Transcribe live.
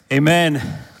Amen.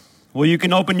 Well, you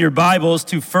can open your Bibles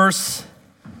to 1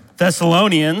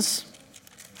 Thessalonians.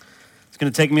 It's going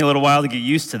to take me a little while to get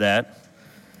used to that.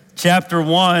 Chapter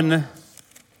 1,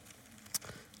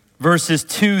 verses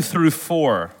 2 through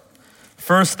 4.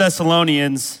 1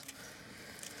 Thessalonians,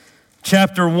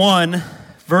 chapter 1,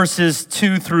 verses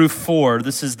 2 through 4.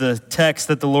 This is the text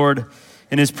that the Lord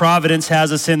in His providence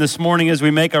has us in this morning as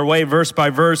we make our way verse by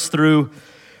verse through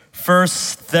 1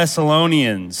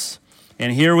 Thessalonians.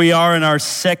 And here we are in our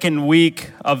second week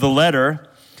of the letter,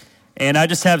 and I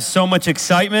just have so much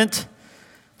excitement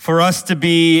for us to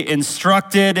be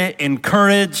instructed,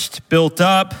 encouraged, built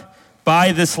up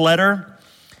by this letter.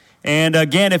 And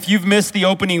again, if you've missed the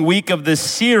opening week of this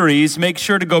series, make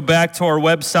sure to go back to our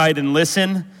website and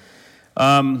listen.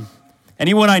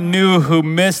 Anyone I knew who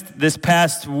missed this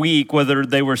past week, whether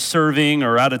they were serving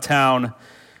or out of town,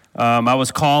 I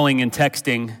was calling and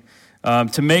texting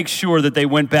to make sure that they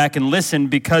went back and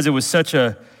listened because it was such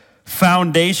a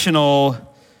foundational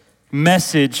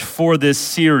message for this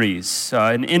series,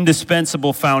 an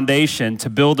indispensable foundation to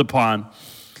build upon.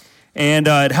 And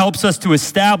it helps us to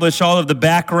establish all of the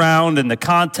background and the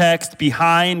context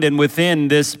behind and within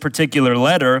this particular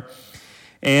letter.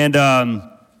 And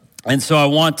so I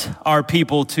want our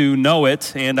people to know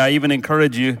it, and I even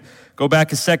encourage you, go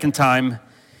back a second time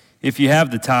if you have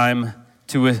the time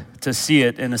to see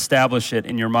it and establish it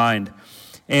in your mind.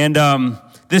 And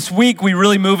this week we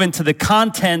really move into the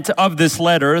content of this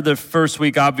letter. The first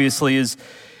week obviously is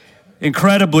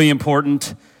incredibly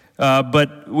important,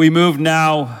 but we move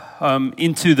now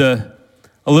into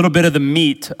a little bit of the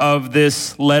meat of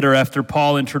this letter after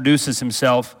Paul introduces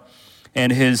himself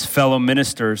and his fellow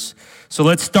ministers. So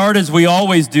let's start as we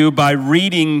always do by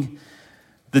reading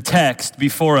the text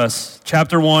before us,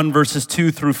 chapter 1, verses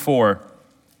 2 through 4.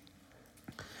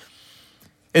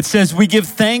 It says, "We give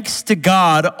thanks to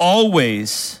God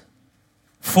always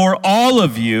for all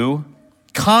of you,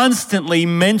 constantly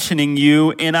mentioning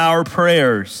you in our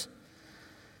prayers,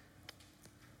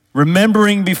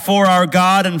 remembering before our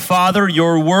God and Father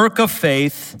your work of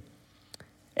faith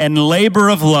and labor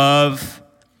of love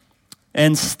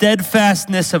and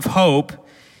steadfastness of hope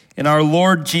in our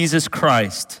Lord Jesus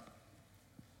Christ.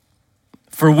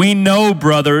 For we know,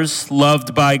 brothers,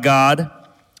 loved by God,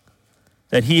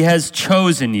 that He has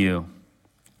chosen you."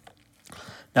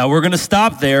 Now we're going to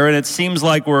stop there, and it seems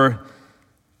like we're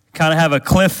kind of have a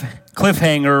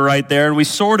cliffhanger right there, and we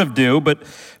sort of do, but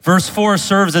verse 4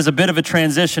 serves as a bit of a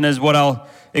transition as what I'll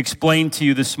explain to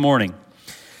you this morning.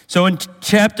 So in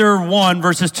chapter 1,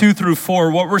 verses 2 through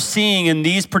 4, what we're seeing in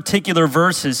these particular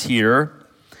verses here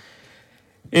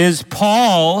is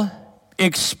Paul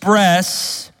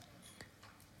express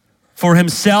for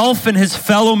himself and his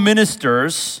fellow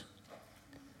ministers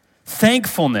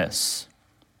thankfulness.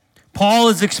 Paul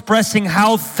is expressing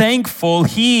how thankful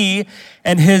he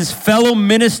and his fellow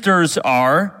ministers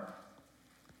are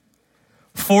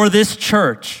for this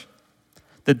church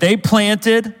that they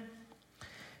planted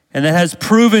and that has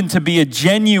proven to be a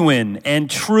genuine and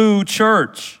true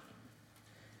church.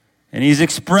 And he's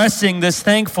expressing this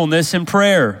thankfulness in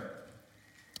prayer.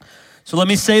 So let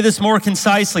me say this more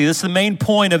concisely. This is the main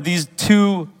point of these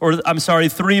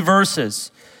three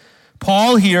verses.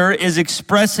 Paul here is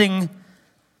expressing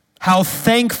how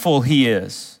thankful he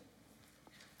is,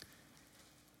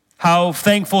 how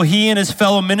thankful he and his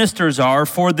fellow ministers are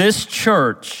for this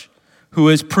church who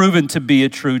has proven to be a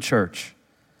true church,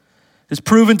 has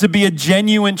proven to be a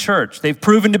genuine church. They've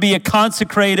proven to be a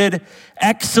consecrated,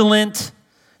 excellent,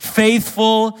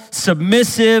 faithful,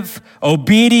 submissive,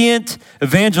 obedient,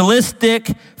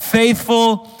 evangelistic,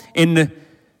 faithful in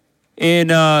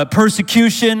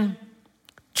persecution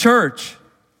church.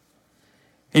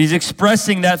 And he's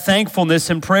expressing that thankfulness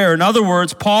in prayer. In other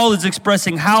words, Paul is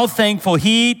expressing how thankful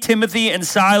he, Timothy, and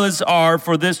Silas are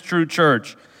for this true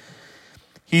church.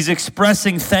 He's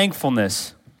expressing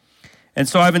thankfulness. And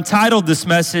so I've entitled this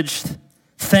message,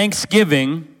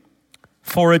 Thanksgiving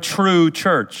for a True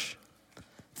Church.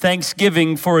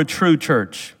 Thanksgiving for a true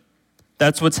church.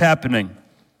 That's what's happening.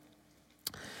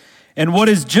 And what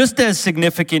is just as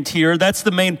significant here, that's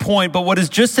the main point, but what is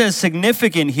just as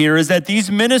significant here is that these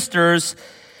ministers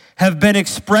have been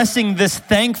expressing this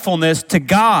thankfulness to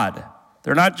God.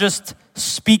 They're not just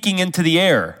speaking into the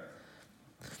air.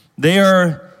 They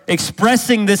are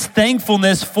expressing this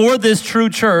thankfulness for this true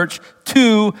church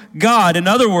to God. In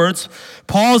other words,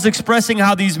 Paul's expressing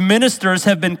how these ministers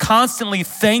have been constantly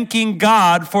thanking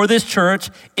God for this church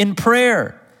in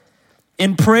prayer.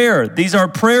 In prayer. These are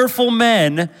prayerful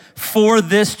men for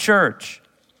this church.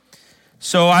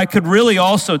 So I could really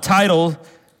also title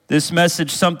this message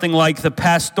something like the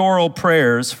pastoral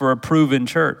prayers for a proven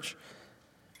church.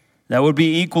 That would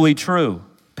be equally true.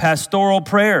 Pastoral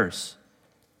prayers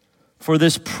for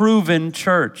this proven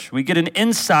church. We get an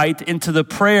insight into the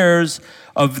prayers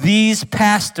of these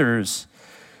pastors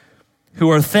who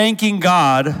are thanking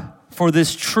God for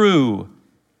this true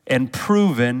and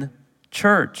proven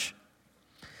church.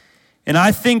 And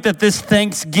I think that this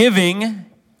thanksgiving,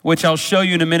 which I'll show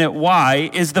you in a minute why,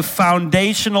 is the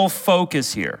foundational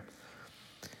focus here.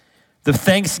 The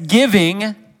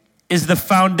thanksgiving is the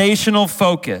foundational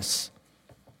focus.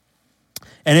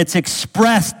 And it's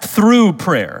expressed through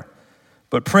prayer.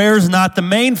 But prayer is not the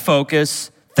main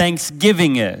focus,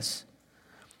 thanksgiving is.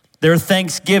 Their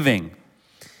thanksgiving.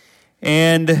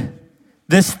 And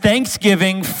this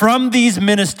thanksgiving from these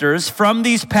ministers, from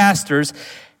these pastors,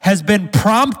 has been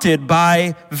prompted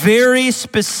by very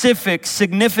specific,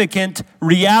 significant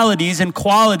realities and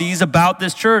qualities about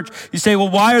this church. You say, well,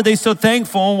 why are they so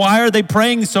thankful? Why are they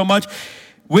praying so much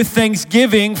with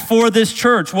thanksgiving for this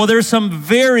church? Well, there's some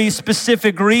very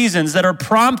specific reasons that are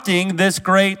prompting this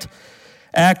great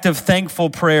act of thankful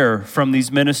prayer from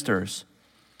these ministers.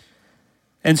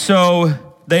 And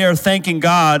so they are thanking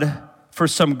God for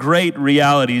some great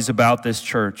realities about this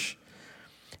church.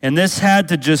 And this had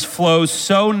to just flow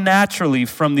so naturally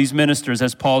from these ministers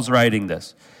as Paul's writing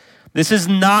this. This is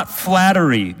not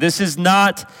flattery. This is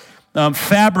not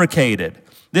fabricated.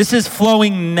 This is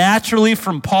flowing naturally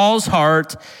from Paul's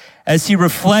heart as he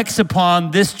reflects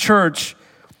upon this church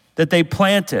that they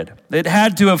planted. It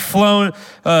had to have flowed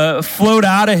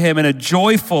out of him in a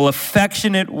joyful,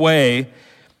 affectionate way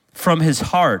from his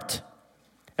heart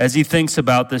as he thinks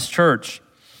about this church.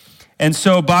 And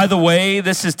so, by the way,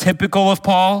 this is typical of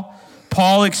Paul.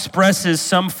 Paul expresses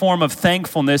some form of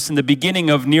thankfulness in the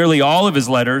beginning of nearly all of his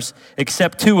letters,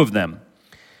 except two of them,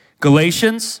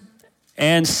 Galatians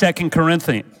and 2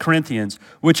 Corinthians,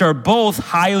 which are both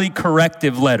highly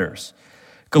corrective letters.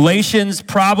 Galatians,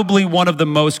 probably one of the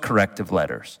most corrective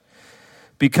letters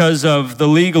because of the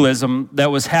legalism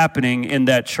that was happening in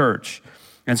that church.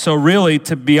 And so really,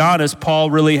 to be honest,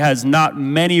 Paul really has not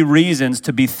many reasons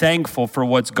to be thankful for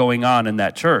what's going on in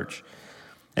that church.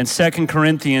 And 2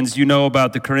 Corinthians, you know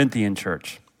about the Corinthian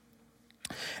church.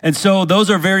 And so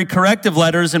those are very corrective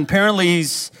letters, and apparently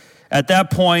he's, at that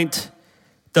point,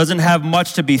 doesn't have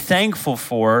much to be thankful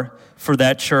for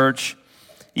that church.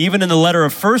 Even in the letter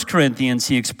of 1 Corinthians,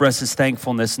 he expresses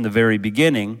thankfulness in the very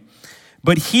beginning.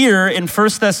 But here in 1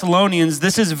 Thessalonians,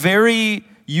 this is very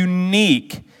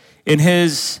unique in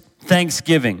his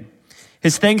thanksgiving.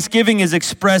 His thanksgiving is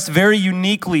expressed very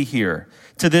uniquely here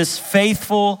to this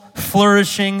faithful,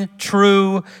 flourishing,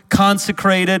 true,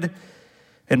 consecrated,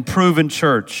 and proven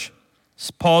church.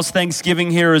 Paul's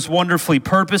thanksgiving here is wonderfully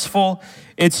purposeful.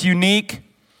 It's unique.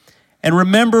 And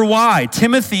remember why.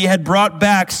 Timothy had brought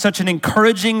back such an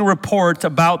encouraging report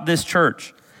about this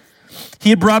church.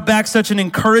 He had brought back such an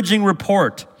encouraging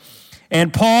report.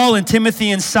 And Paul and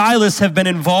Timothy and Silas have been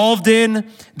involved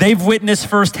in. They've witnessed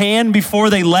firsthand before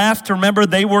they left. Remember,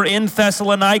 they were in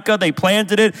Thessalonica. They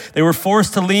planted it. They were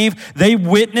forced to leave. They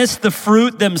witnessed the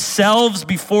fruit themselves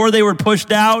before they were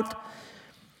pushed out.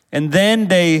 And then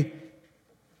they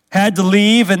had to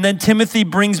leave. And then Timothy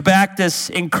brings back this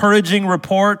encouraging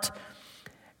report.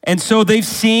 And so they've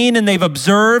seen and they've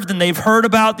observed and they've heard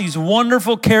about these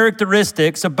wonderful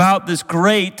characteristics about this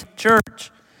great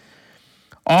church.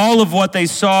 All of what they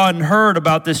saw and heard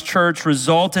about this church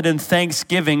resulted in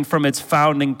thanksgiving from its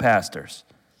founding pastors,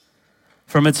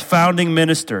 from its founding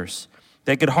ministers.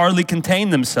 They could hardly contain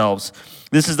themselves.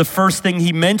 This is the first thing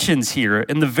he mentions here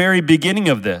in the very beginning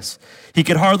of this. He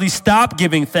could hardly stop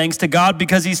giving thanks to God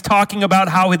because he's talking about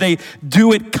how they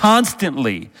do it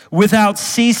constantly, without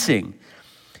ceasing.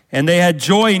 And they had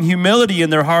joy and humility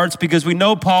in their hearts because we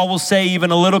know Paul will say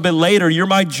even a little bit later, "You're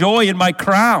my joy and my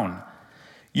crown."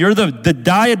 You're the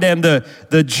diadem,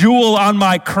 the jewel on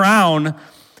my crown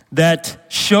that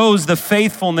shows the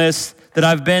faithfulness that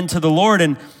I've been to the Lord.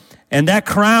 And that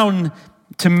crown,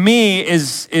 to me,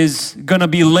 is going to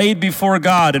be laid before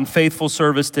God in faithful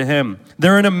service to him.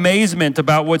 They're in amazement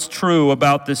about what's true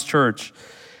about this church.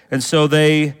 And so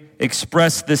they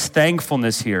express this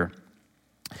thankfulness here.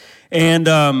 And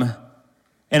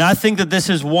I think that this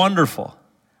is wonderful.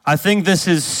 I think this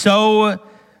is so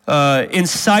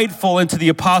insightful into the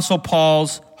Apostle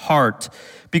Paul's heart.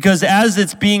 Because as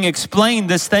it's being explained,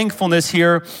 this thankfulness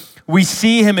here, we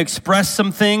see him express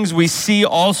some things. We see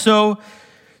also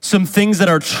some things that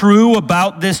are true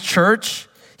about this church.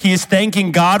 He is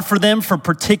thanking God for them for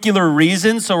particular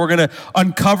reasons. So we're going to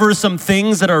uncover some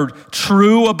things that are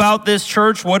true about this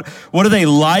church. What are they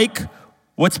like?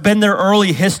 What's been their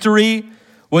early history?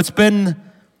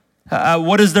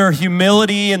 What is their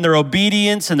humility and their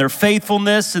obedience and their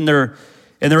faithfulness and their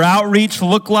and their outreach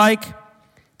look like.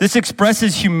 This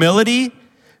expresses humility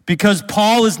because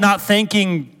Paul is not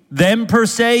thanking them per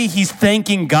se, he's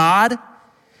thanking God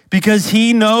because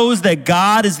he knows that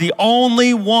God is the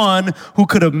only one who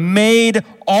could have made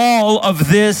all of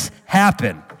this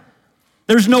happen.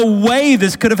 There's no way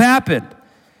this could have happened.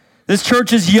 This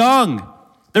church is young.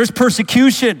 There's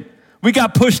persecution. We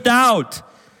got pushed out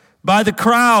by the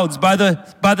crowds, by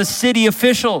the city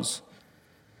officials.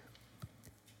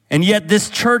 And yet this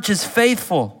church is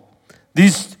faithful.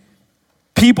 These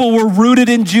people were rooted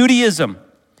in Judaism.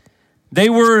 They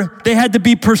had to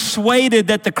be persuaded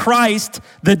that the Christ,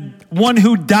 the one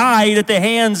who died at the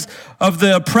hands of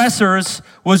the oppressors,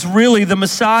 was really the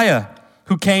Messiah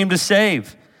who came to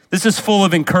save. This is full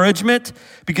of encouragement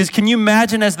because can you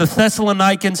imagine as the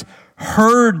Thessalonians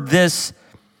heard this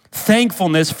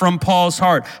thankfulness from Paul's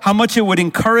heart, how much it would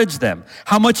encourage them,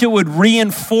 how much it would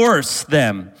reinforce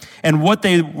them and what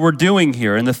they were doing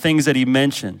here and the things that he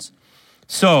mentions.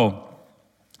 So,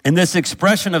 in this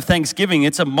expression of thanksgiving,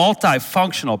 it's a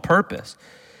multifunctional purpose.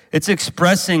 It's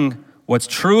expressing what's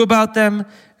true about them.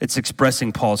 It's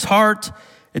expressing Paul's heart.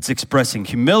 It's expressing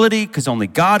humility because only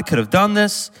God could have done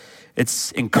this.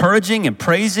 It's encouraging and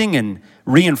praising and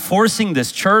reinforcing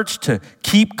this church to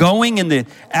keep going in the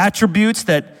attributes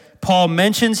that Paul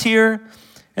mentions here.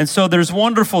 And so there's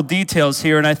wonderful details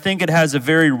here, and I think it has a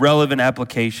very relevant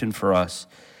application for us.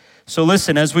 So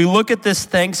listen, as we look at this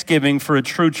Thanksgiving for a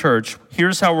true church,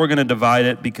 here's how we're going to divide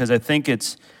it because I think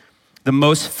it's the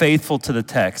most faithful to the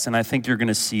text, and I think you're going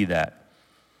to see that.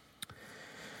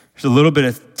 There's a little bit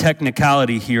of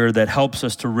technicality here that helps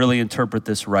us to really interpret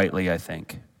this rightly, I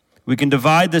think. We can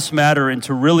divide this matter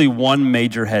into really one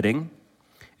major heading,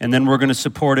 and then we're going to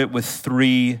support it with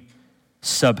three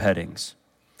subheadings.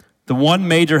 The one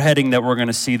major heading that we're going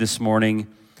to see this morning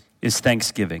is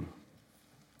thanksgiving.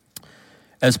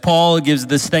 As Paul gives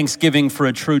this thanksgiving for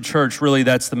a true church, really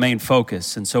that's the main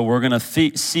focus. And so we're going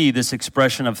to see this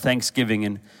expression of thanksgiving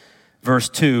in verse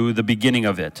 2, the beginning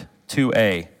of it,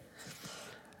 2a.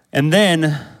 And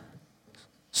then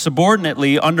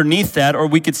subordinately underneath that, or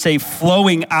we could say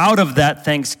flowing out of that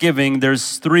thanksgiving,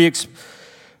 there's three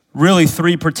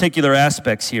particular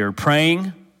aspects here.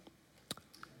 Praying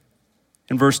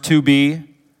in verse 2b,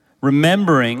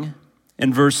 remembering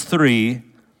in verse 3,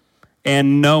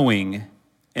 and knowing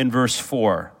in verse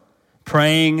 4.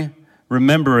 Praying,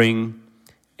 remembering,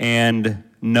 and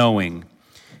knowing.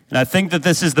 And I think that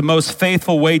this is the most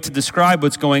faithful way to describe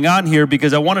what's going on here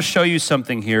because I want to show you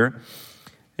something here.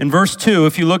 In verse 2,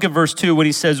 if you look at verse 2, when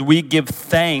he says, we give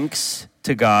thanks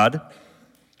to God,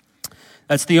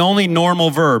 that's the only normal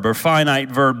verb or finite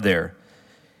verb there.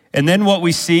 And then what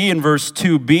we see in verse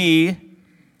 2b,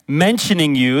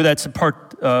 mentioning you, that's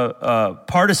a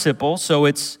participle, so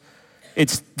it's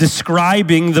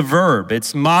describing the verb.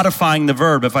 It's modifying the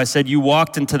verb. If I said you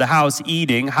walked into the house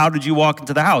eating, how did you walk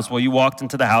into the house? Well, you walked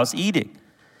into the house eating.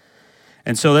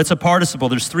 And so that's a participle.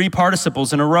 There's three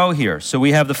participles in a row here. So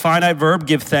we have the finite verb,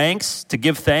 give thanks, to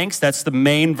give thanks. That's the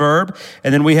main verb.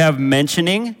 And then we have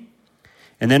mentioning.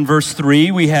 And then verse 3,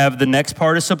 we have the next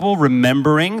participle,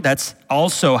 remembering. That's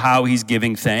also how he's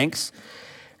giving thanks.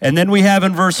 And then we have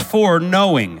in verse 4,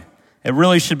 knowing. It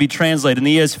really should be translated. In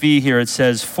the ESV here, it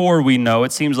says, for we know.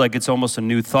 It seems like it's almost a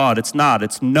new thought. It's not.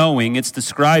 It's knowing. It's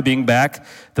describing back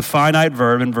the finite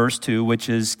verb in verse 2, which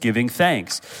is giving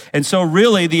thanks. And so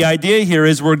really, the idea here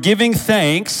is we're giving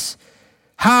thanks.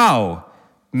 How?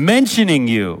 Mentioning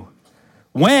you.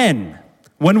 When?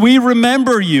 When we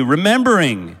remember you.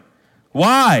 Remembering.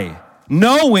 Why?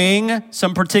 Knowing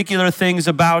some particular things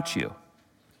about you.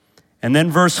 And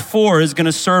then verse 4 is going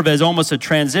to serve as almost a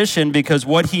transition because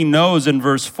what he knows in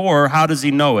verse 4, how does he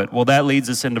know it? Well, that leads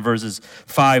us into verses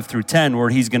 5 through 10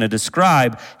 where he's going to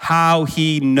describe how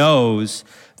he knows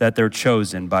that they're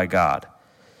chosen by God.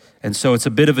 And so it's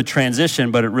a bit of a transition,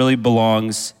 but it really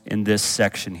belongs in this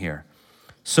section here.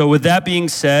 So with that being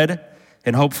said,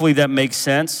 and hopefully that makes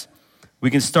sense,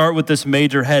 we can start with this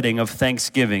major heading of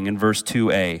thanksgiving in verse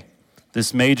 2a.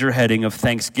 This major heading of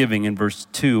thanksgiving in verse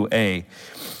 2a.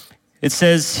 It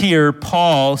says here,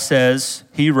 Paul says,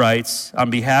 he writes, on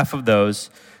behalf of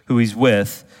those who he's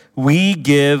with, we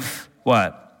give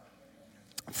what?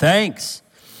 Thanks.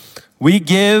 We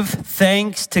give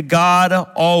thanks to God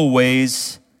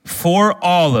always for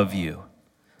all of you.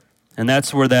 And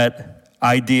that's where that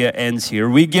idea ends here.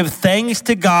 We give thanks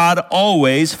to God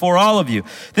always for all of you.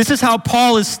 This is how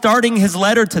Paul is starting his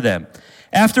letter to them.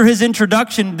 After his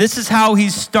introduction, this is how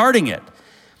he's starting it.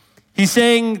 He's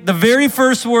saying the very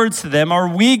first words to them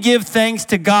are, we give thanks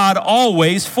to God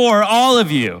always for all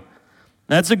of you.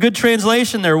 That's a good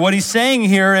translation there. What he's saying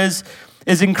here is,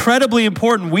 is incredibly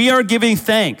important. We are giving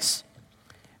thanks.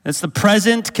 It's the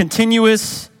present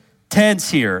continuous tense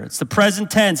here. It's the present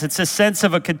tense. It's a sense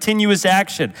of a continuous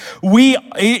action.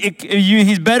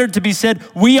 He's better to be said,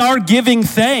 we are giving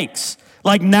thanks.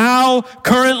 Like now,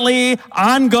 currently,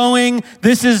 ongoing,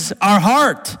 this is our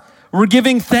heart. We're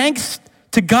giving thanks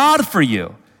to God for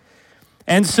you.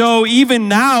 And so even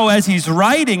now, as he's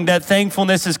writing, that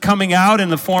thankfulness is coming out in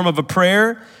the form of a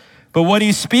prayer. But what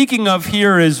he's speaking of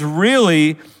here is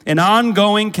really an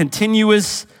ongoing,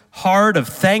 continuous heart of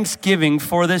thanksgiving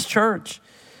for this church.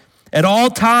 At all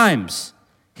times,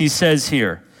 he says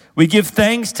here, we give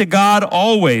thanks to God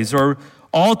always, or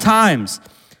all times,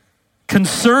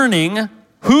 concerning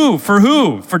who? For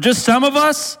who? For just some of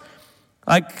us?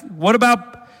 Like, what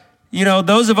about,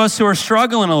 those of us who are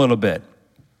struggling a little bit?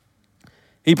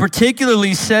 He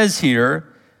particularly says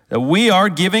here that we are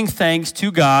giving thanks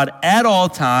to God at all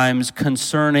times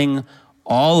concerning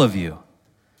all of you.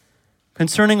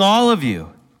 Concerning all of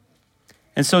you.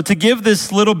 And so to give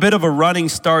this little bit of a running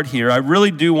start here, I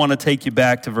really do want to take you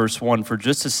back to verse 1 for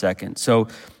just a second. So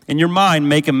in your mind,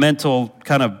 make a mental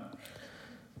kind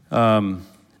of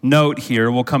note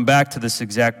here. We'll come back to this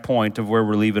exact point of where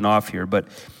we're leaving off here. But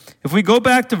if we go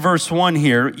back to verse 1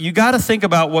 here, you got to think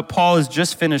about what Paul has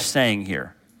just finished saying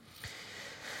here.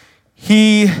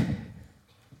 He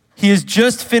has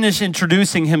just finished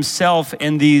introducing himself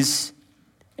and these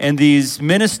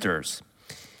ministers.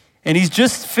 And he's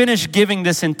just finished giving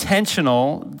this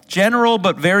intentional, general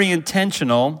but very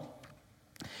intentional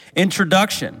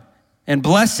introduction and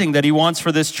blessing that he wants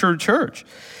for this church.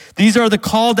 These are the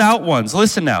called out ones.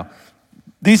 Listen now.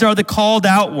 These are the called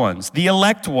out ones, the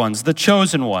elect ones, the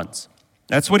chosen ones.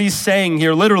 That's what he's saying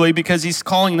here literally because he's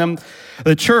calling them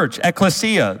the church,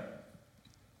 ecclesia.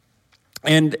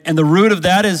 And the root of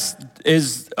that is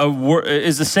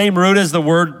the same root as the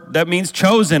word that means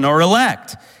chosen or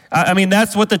elect. I mean,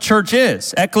 that's what the church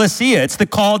is, ecclesia. It's the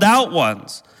called out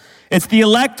ones. It's the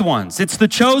elect ones. It's the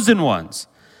chosen ones.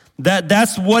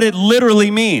 That's what it literally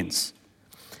means.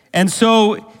 And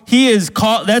so he is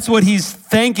called, that's what he's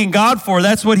thanking God for.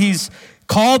 That's what he's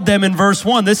called them in verse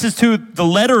 1. This is who the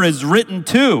letter is written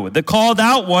to, the called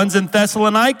out ones in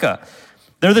Thessalonica.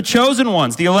 They're the chosen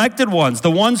ones, the elected ones,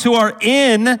 the ones who are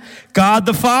in God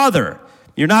the Father.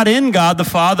 You're not in God the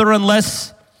Father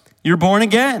unless you're born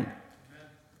again.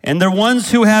 And they're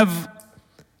ones who have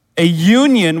a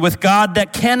union with God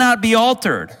that cannot be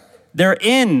altered. They're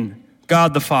in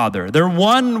God the Father. They're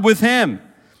one with him.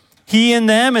 He in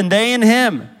them and they in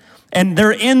him. And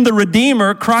they're in the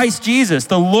Redeemer, Christ Jesus,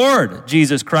 the Lord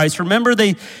Jesus Christ. Remember,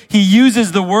 he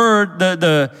uses the word,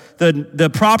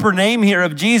 the proper name here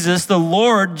of Jesus, the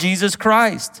Lord Jesus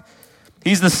Christ.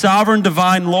 He's the sovereign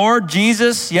divine Lord,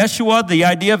 Jesus, Yeshua, the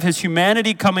idea of his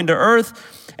humanity coming to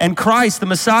earth. And Christ, the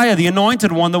Messiah, the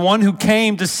anointed one, the one who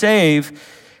came to save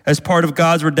as part of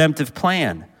God's redemptive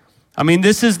plan. I mean,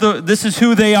 this is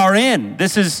who they are in.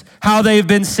 This is how they've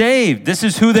been saved. This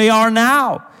is who they are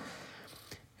now.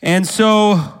 And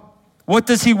so, what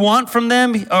does he want from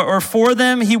them or for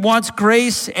them? He wants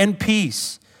grace and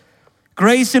peace.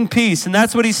 Grace and peace. And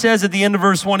that's what he says at the end of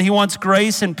verse 1. He wants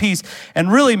grace and peace.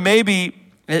 And really, maybe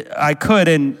I could,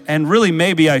 and really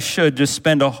maybe I should just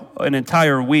spend an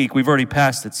entire week. We've already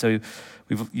passed it, so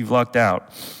you've lucked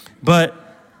out. But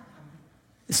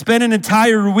spend an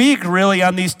entire week really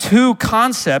on these two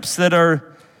concepts that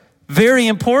are very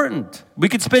important. We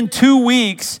could spend 2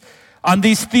 weeks on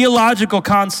these theological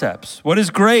concepts. What is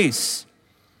grace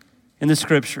in the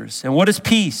scriptures? And what is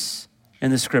peace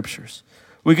in the scriptures?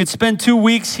 We could spend 2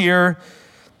 weeks here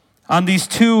on these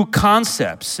two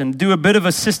concepts and do a bit of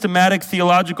a systematic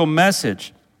theological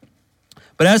message.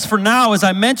 But as for now, as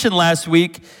I mentioned last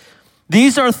week,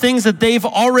 these are things that they've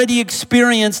already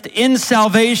experienced in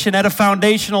salvation at a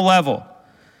foundational level.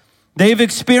 They've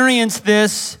experienced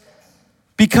this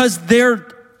because they're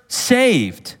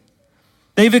saved.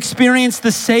 They've experienced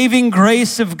the saving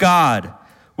grace of God,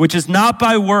 which is not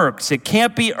by works. It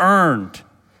can't be earned.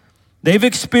 They've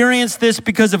experienced this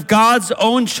because of God's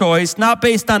own choice, not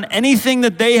based on anything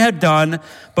that they had done,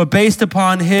 but based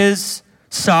upon his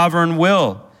sovereign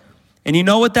will. And you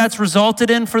know what that's resulted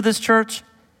in for this church?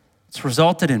 It's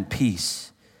resulted in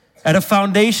peace. At a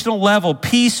foundational level,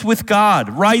 peace with God,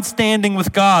 right standing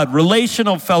with God,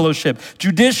 relational fellowship,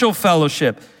 judicial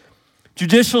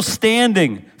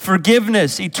standing,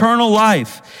 forgiveness, eternal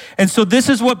life. And so this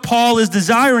is what Paul is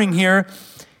desiring here.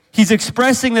 He's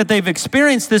expressing that they've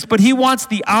experienced this, but he wants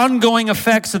the ongoing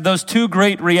effects of those two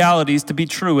great realities to be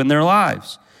true in their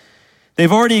lives.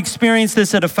 They've already experienced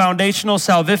this at a foundational,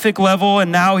 salvific level, and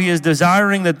now he is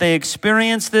desiring that they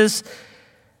experience this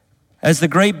as the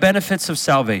great benefits of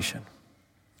salvation.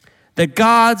 that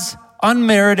God's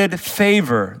unmerited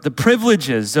favor, the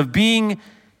privileges of being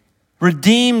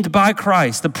redeemed by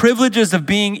Christ, the privileges of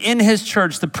being in his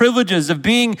church, the privileges of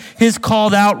being his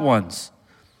called out ones,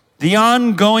 the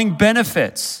ongoing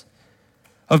benefits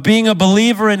of being a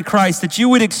believer in Christ, that you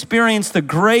would experience the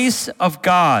grace of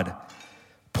God.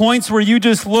 Points where you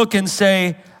just look and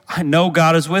say, I know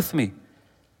God is with me.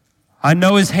 I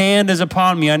know his hand is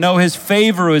upon me. I know his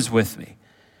favor is with me.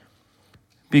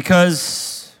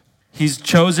 Because he's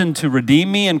chosen to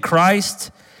redeem me in Christ,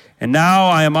 and now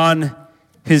I am on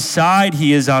his side,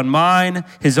 he is on mine.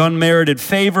 His unmerited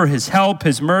favor, his help,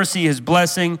 his mercy, his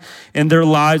blessing in their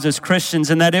lives as Christians,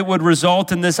 and that it would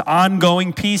result in this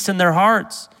ongoing peace in their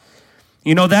hearts.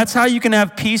 You know, that's how you can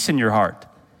have peace in your heart,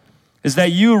 is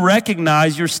that you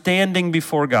recognize you're standing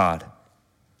before God.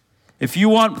 If you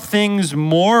want things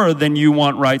more than you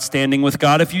want right standing with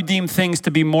God, if you deem things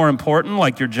to be more important,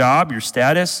 like your job, your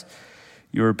status,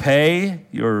 your pay,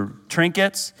 your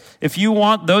trinkets, if you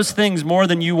want those things more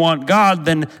than you want God,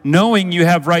 then knowing you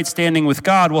have right standing with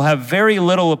God will have very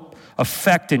little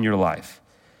effect in your life.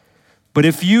 But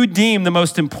if you deem the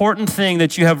most important thing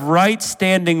that you have right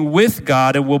standing with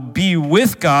God and will be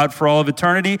with God for all of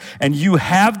eternity, and you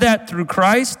have that through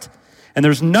Christ, and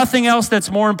there's nothing else that's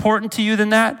more important to you than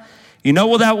that, you know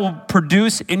what that will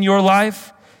produce in your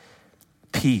life?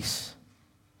 Peace.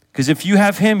 Because if you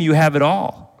have him, you have it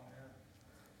all.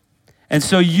 And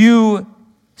so you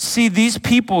see these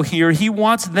people here, he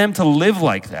wants them to live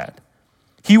like that.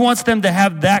 He wants them to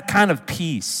have that kind of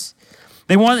peace.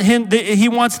 He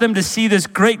wants them to see this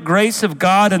great grace of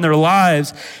God in their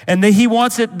lives, and he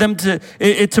wants them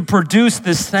to produce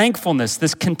this thankfulness,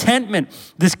 this contentment,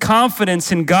 this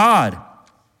confidence in God.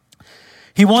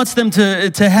 He wants them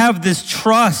to have this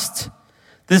trust,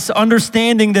 this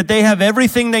understanding that they have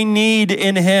everything they need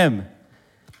in him.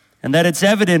 And that it's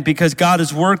evident because God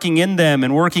is working in them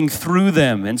and working through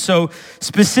them. And so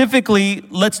specifically,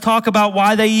 let's talk about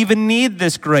why they even need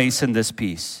this grace and this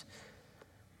peace.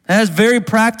 It has very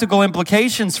practical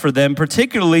implications for them,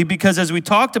 particularly because as we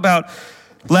talked about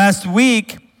last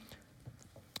week,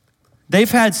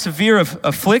 they've had severe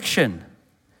affliction.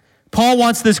 Paul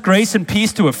wants this grace and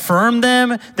peace to affirm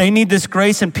them. They need this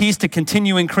grace and peace to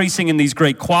continue increasing in these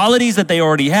great qualities that they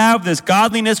already have, this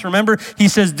godliness. Remember, he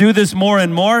says, do this more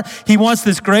and more. He wants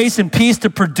this grace and peace to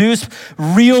produce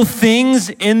real things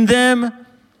in them.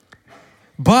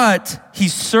 But he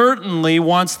certainly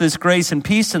wants this grace and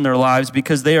peace in their lives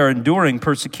because they are enduring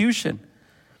persecution.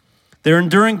 They're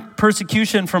enduring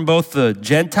persecution from both the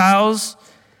Gentiles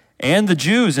and the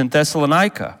Jews in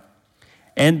Thessalonica.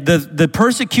 And the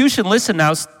persecution, listen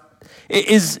now,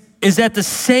 is at the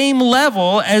same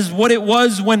level as what it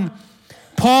was when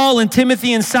Paul and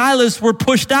Timothy and Silas were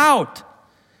pushed out.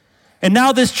 And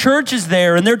now this church is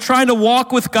there, and they're trying to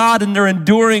walk with God, and they're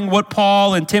enduring what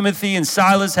Paul and Timothy and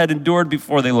Silas had endured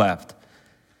before they left.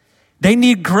 They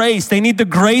need grace. They need the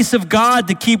grace of God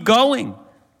to keep going.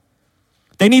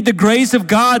 They need the grace of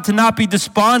God to not be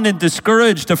despondent,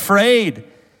 discouraged, afraid.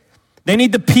 They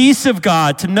need the peace of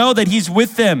God to know that he's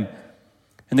with them.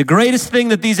 And the greatest thing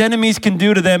that these enemies can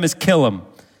do to them is kill them.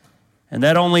 And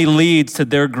that only leads to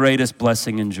their greatest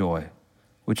blessing and joy,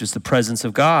 which is the presence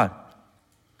of God.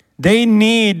 They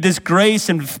need this grace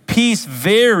and peace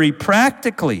very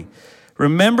practically.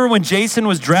 Remember when Jason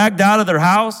was dragged out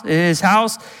of his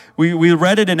house? We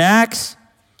read it in Acts.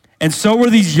 And so were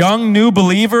these young new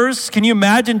believers. Can you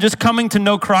imagine just coming to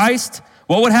know Christ?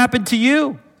 What would happen to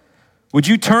you? Would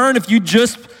you turn if you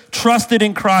just trusted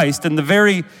in Christ and the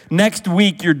very next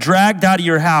week you're dragged out of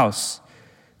your house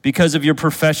because of your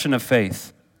profession of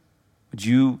faith? Would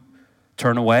you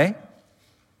turn away?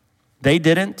 They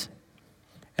didn't.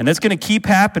 And that's going to keep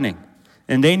happening.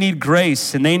 And they need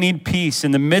grace and they need peace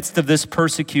in the midst of this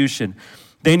persecution.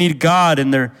 They need God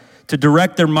to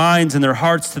direct their minds and their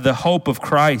hearts to the hope of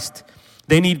Christ.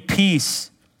 They need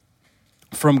peace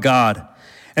from God.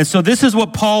 And so this is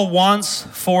what Paul wants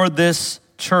for this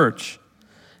church.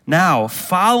 Now,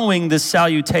 following this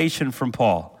salutation from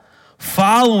Paul,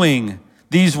 following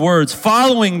these words,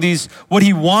 following what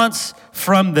he wants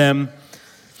from them,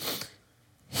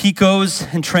 he goes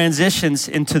and transitions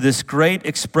into this great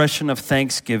expression of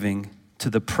thanksgiving to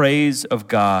the praise of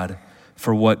God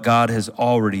for what God has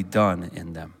already done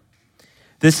in them.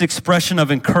 This expression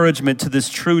of encouragement to this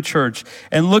true church.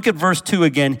 And look at verse 2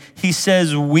 again. He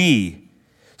says, we.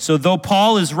 So though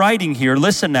Paul is writing here,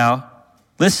 listen now,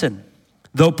 listen.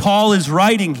 Though Paul is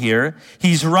writing here,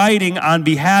 he's writing on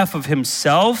behalf of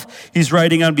himself. He's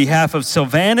writing on behalf of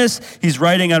Silvanus. He's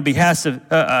writing on behalf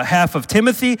of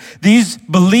Timothy. These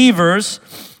believers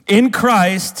in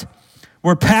Christ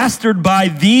were pastored by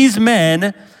these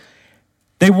men,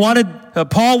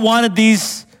 Paul wanted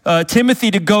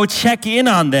Timothy to go check in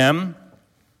on them,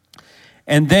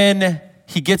 and then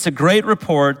he gets a great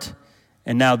report,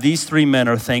 and now these three men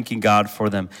are thanking God for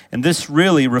them. And this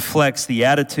really reflects the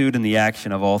attitude and the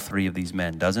action of all three of these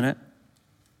men, doesn't it?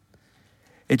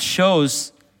 It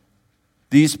shows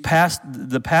the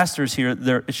pastors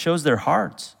here, it shows their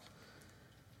hearts.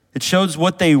 It shows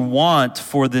what they want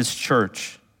for this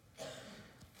church.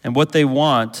 And what they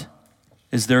want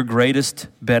is their greatest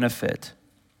benefit.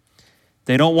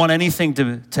 They don't want anything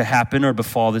to happen or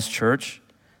befall this church.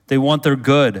 They want their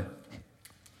good.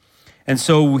 And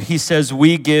so he says,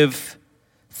 we give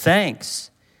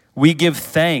thanks. We give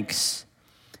thanks.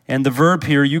 And the verb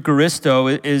here,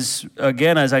 Eucharisto, is,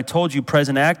 again, as I told you,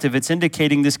 present active. It's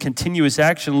indicating this continuous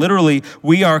action. Literally,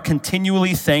 we are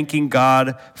continually thanking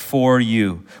God for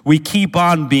you. We keep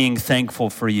on being thankful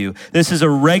for you. This is a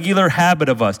regular habit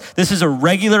of us. This is a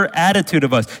regular attitude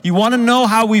of us. You want to know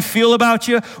how we feel about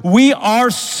you? We are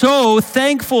so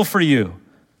thankful for you.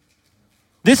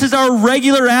 This is our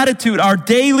regular attitude, our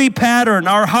daily pattern,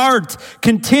 our heart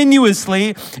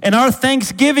continuously. And our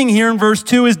thanksgiving here in verse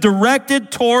 2 is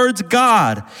directed towards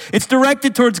God. It's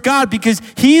directed towards God because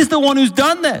he's the one who's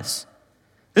done this.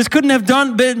 This couldn't have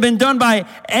been done by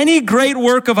any great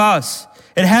work of us.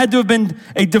 It had to have been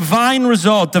a divine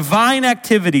result, divine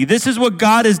activity. This is what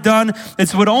God has done.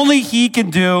 It's what only he can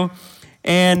do.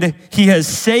 And he has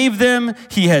saved them.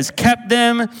 He has kept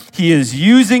them. He is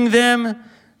using them.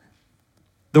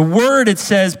 The word, it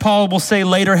says, Paul will say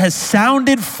later, has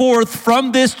sounded forth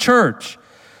from this church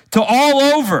to all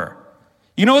over.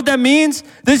 You know what that means?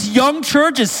 This young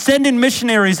church is sending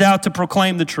missionaries out to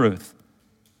proclaim the truth.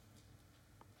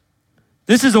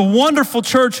 This is a wonderful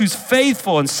church who's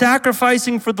faithful and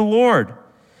sacrificing for the Lord.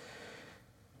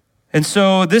 And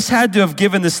so this had to have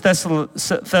given this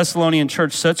Thessalonian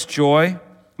church such joy.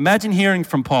 Imagine hearing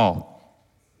from Paul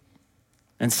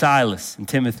and Silas and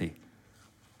Timothy.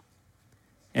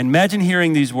 And imagine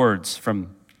hearing these words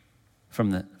from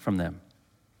them.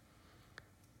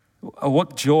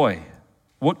 What joy,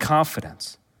 what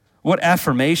confidence, what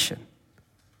affirmation.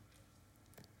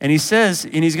 And he says,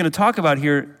 and he's going to talk about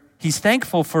here, he's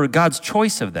thankful for God's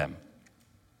choice of them.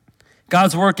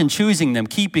 God's work in choosing them,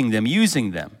 keeping them,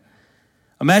 using them.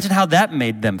 Imagine how that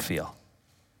made them feel.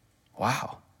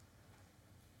 Wow.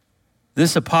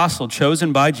 This apostle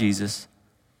chosen by Jesus,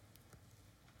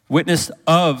 witness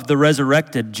of the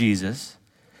resurrected Jesus,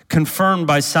 confirmed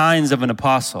by signs of an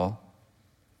apostle,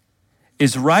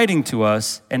 is writing to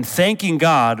us and thanking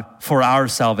God for our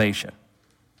salvation.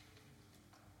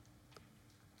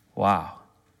 Wow,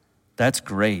 that's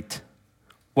great.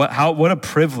 What a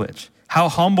privilege. How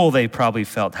humble they probably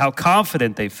felt, how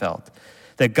confident they felt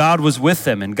that God was with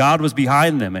them and God was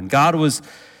behind them and God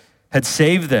had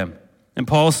saved them. And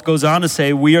Paul goes on to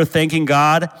say, we are thanking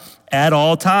God at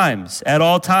all times. At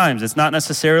all times. It's not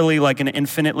necessarily like an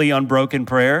infinitely unbroken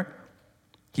prayer.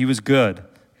 He was good,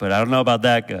 but I don't know about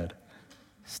that good.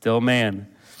 Still man.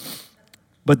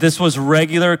 But this was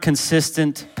regular,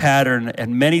 consistent pattern,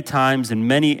 and many times, in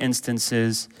many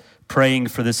instances, praying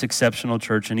for this exceptional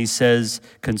church. And he says,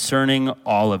 concerning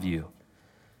all of you,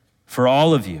 for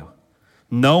all of you,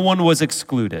 no one was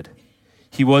excluded.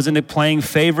 He wasn't playing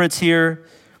favorites here.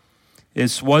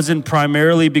 It wasn't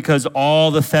primarily because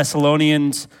all the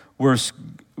Thessalonians were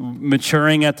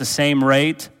maturing at the same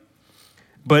rate.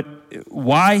 But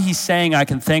why he's saying, I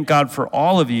can thank God for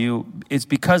all of you, is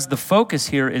because the focus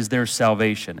here is their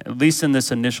salvation, at least in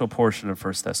this initial portion of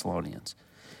 1 Thessalonians.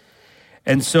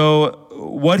 And so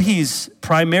what he's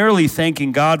primarily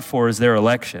thanking God for is their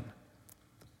election.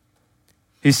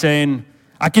 He's saying,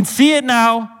 I can see it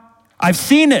now. I've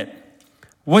seen it.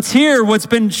 What's here, what's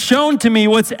been shown to me,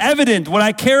 what's evident, what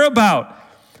I care about.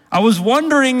 I was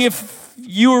wondering if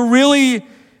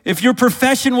your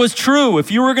profession was true,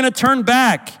 if you were going to turn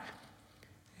back,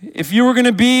 if you were going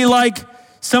to be like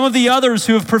some of the others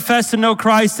who have professed to know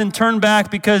Christ and turned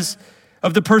back because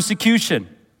of the persecution.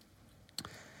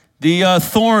 The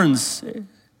thorns,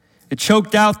 it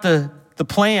choked out the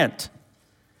plant.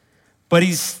 But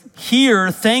he's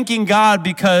here thanking God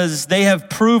because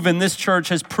this church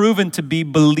has proven to be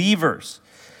believers.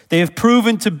 They have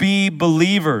proven to be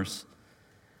believers.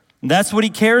 And that's what he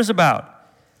cares about.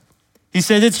 He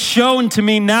said, it's shown to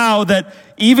me now that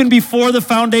even before the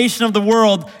foundation of the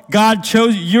world, God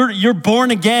chose, you're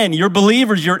born again, you're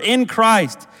believers, you're in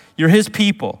Christ, you're his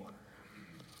people.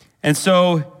 And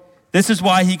so this is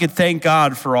why he could thank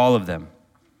God for all of them.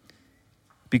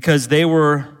 Because they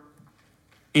were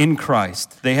in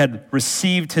Christ. They had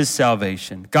received his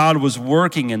salvation. God was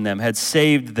working in them, had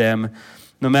saved them.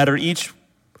 No matter each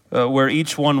where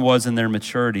each one was in their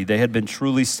maturity. They had been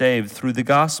truly saved through the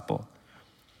gospel.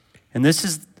 And this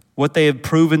is what they have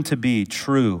proven to be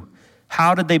true.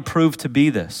 How did they prove to be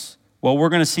this? Well, we're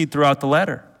going to see throughout the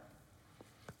letter.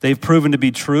 They've proven to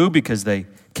be true because they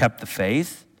kept the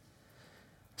faith.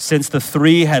 Since the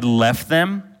three had left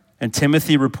them and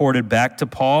Timothy reported back to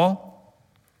Paul,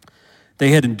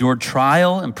 they had endured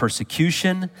trial and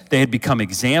persecution. They had become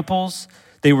examples.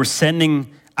 They were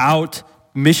sending out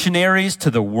missionaries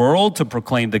to the world to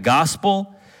proclaim the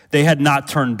gospel. They had not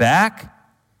turned back.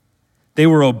 They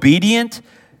were obedient.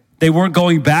 They weren't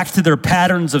going back to their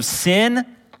patterns of sin.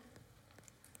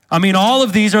 I mean, all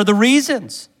of these are the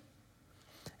reasons.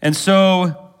 And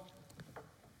so,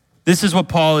 this is what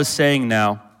Paul is saying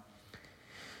now.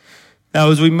 Now,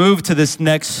 as we move to this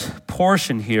next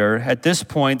portion here, at this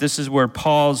point, this is where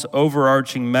Paul's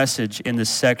overarching message in this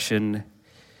section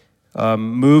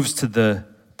moves to the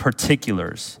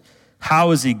particulars.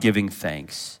 How is he giving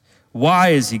thanks? Why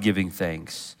is he giving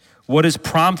thanks? What is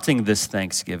prompting this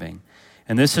thanksgiving?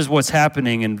 And this is what's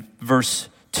happening in verse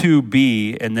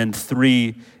 2b and then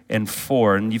 3 and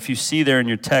 4. And if you see there in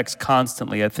your text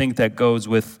constantly, I think that goes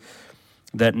with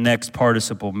that next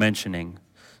participle mentioning.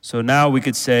 So now we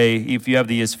could say, if you have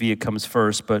the ESV, it comes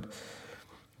first, but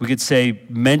we could say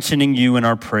mentioning you in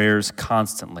our prayers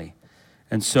constantly.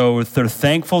 And so they're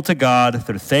thankful to God,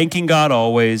 they're thanking God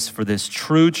always for this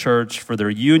true church, for their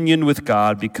union with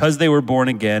God, because they were born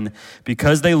again,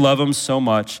 because they love him so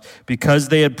much, because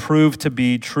they had proved to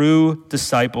be true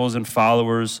disciples and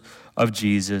followers of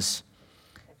Jesus.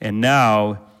 And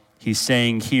now he's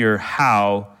saying here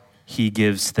how he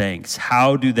gives thanks.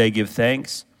 How do they give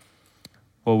thanks?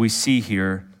 Well, we see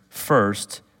here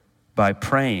first by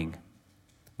praying.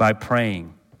 By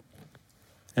praying.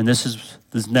 And this is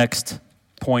this next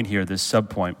point here, this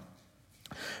subpoint.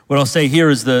 What I'll say here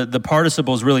is the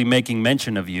participle is really making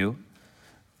mention of you.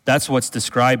 That's what's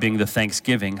describing the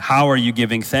thanksgiving. How are you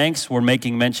giving thanks? We're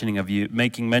making mention of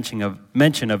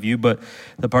you, but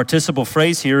the participle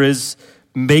phrase here is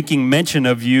making mention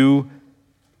of you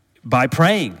by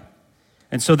praying.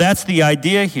 And so that's the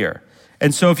idea here.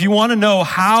 And so if you want to know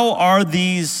how are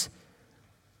these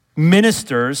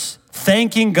ministers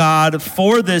thanking God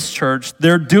for this church,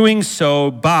 they're doing so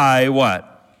by what?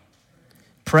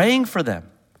 Praying for them.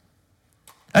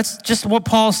 That's just what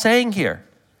Paul's saying here.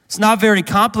 It's not very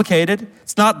complicated.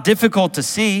 It's not difficult to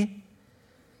see.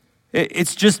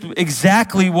 It's just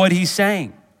exactly what he's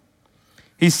saying.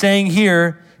 He's saying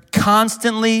here,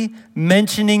 constantly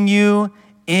mentioning you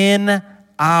in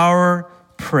our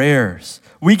prayers.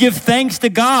 We give thanks to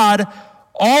God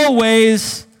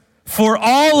always for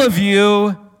all of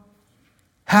you.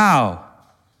 How?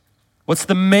 What's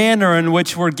the manner in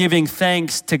which we're giving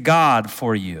thanks to God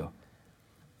for you?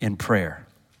 In prayer.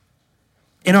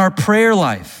 In our prayer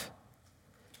life.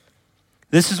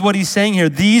 This is what he's saying here.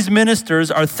 These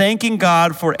ministers are thanking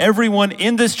God for everyone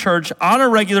in this church on a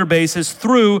regular basis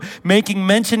through making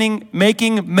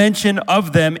mention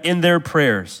of them in their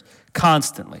prayers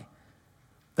constantly.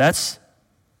 That's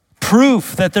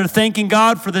proof that they're thanking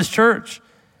God for this church.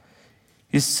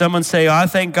 Is someone say, I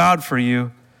thank God for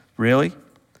you. Really?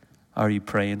 Are you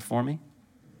praying for me?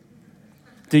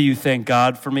 Do you thank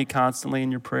God for me constantly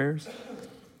in your prayers?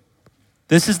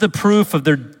 This is the proof of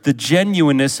the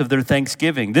genuineness of their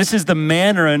thanksgiving. This is the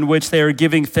manner in which they are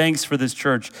giving thanks for this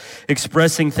church,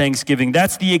 expressing thanksgiving.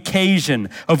 That's the occasion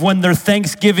of when their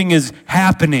thanksgiving is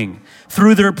happening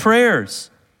through their prayers.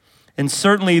 And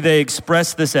certainly they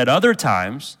express this at other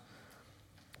times,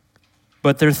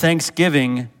 but their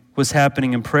thanksgiving was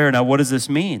happening in prayer. Now, what does this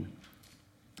mean?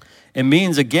 It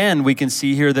means, again, we can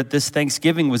see here that this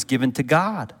thanksgiving was given to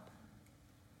God.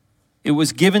 It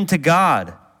was given to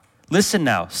God. Listen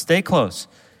now, stay close.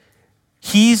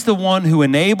 He's the one who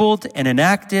enabled and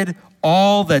enacted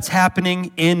all that's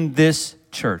happening in this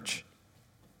church.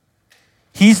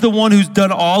 He's the one who's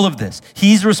done all of this.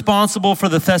 He's responsible for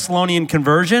the Thessalonian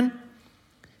conversion.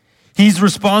 He's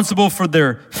responsible for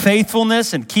their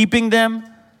faithfulness and keeping them.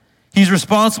 He's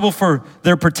responsible for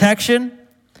their protection.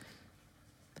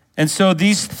 And so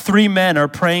these three men are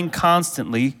praying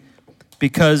constantly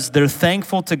because they're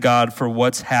thankful to God for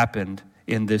what's happened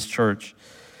in this church.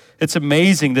 It's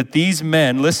amazing that these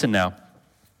men, listen now,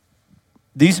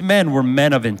 these men were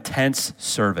men of intense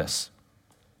service.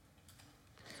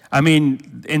 I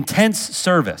mean, intense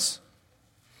service.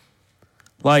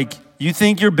 Like, you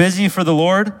think you're busy for the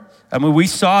Lord? I mean, we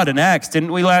saw it in Acts,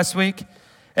 didn't we, last week?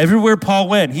 Everywhere Paul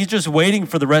went, he's just waiting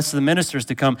for the rest of the ministers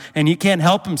to come, and he can't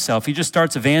help himself. He just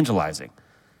starts evangelizing,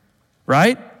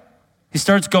 right? He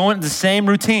starts going the same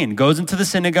routine, goes into the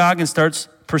synagogue and starts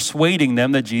persuading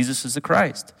them that Jesus is the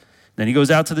Christ. Then he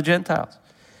goes out to the Gentiles.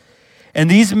 And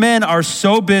these men are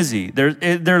so busy.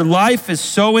 Their life is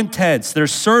so intense. Their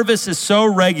service is so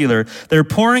regular. They're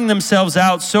pouring themselves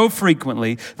out so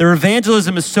frequently. Their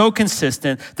evangelism is so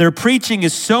consistent. Their preaching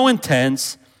is so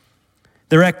intense.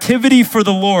 Their activity for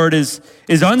the Lord is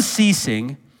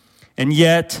unceasing. And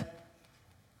yet,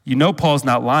 you know Paul's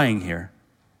not lying here.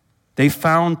 They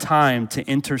found time to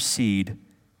intercede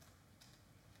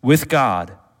with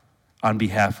God on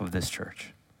behalf of this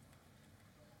church.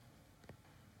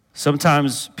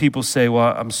 Sometimes people say,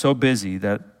 well, I'm so busy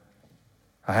that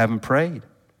I haven't prayed.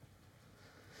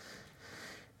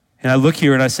 And I look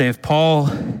here and I say, if Paul,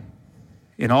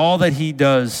 in all that he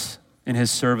does in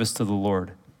his service to the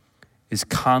Lord, is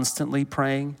constantly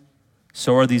praying,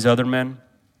 so are these other men,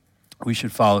 we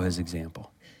should follow his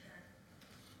example.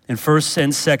 In 1st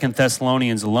and 2nd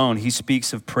Thessalonians alone, he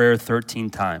speaks of prayer 13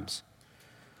 times.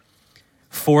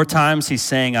 4 times he's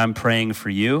saying, I'm praying for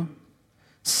you.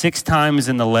 6 times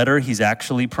in the letter, he's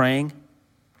actually praying.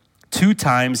 2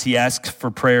 times he asks for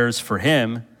prayers for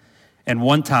him, and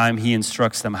 1 time he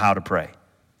instructs them how to pray.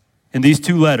 In these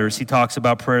 2 letters, he talks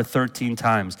about prayer 13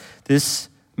 times. This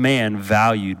man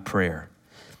valued prayer.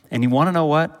 And you want to know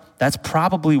what? That's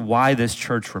probably why this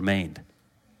church remained.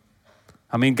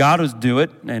 I mean, God will do it,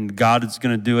 and God is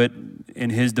going to do it in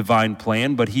his divine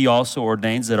plan, but he also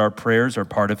ordains that our prayers are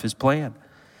part of his plan.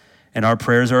 And our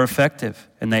prayers are effective,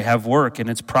 and they have work. And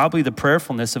it's probably the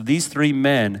prayerfulness of these 3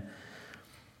 men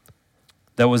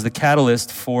that was the catalyst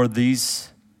for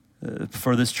this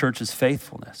church's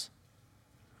faithfulness.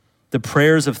 The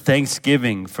prayers of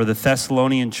thanksgiving for the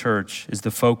Thessalonian church is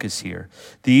the focus here.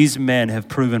 These men have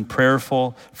proven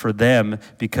prayerful for them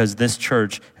because this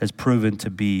church has proven to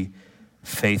be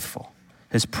faithful,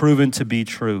 has proven to be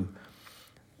true.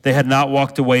 They had not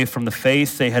walked away from the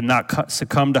faith. They had not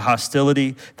succumbed to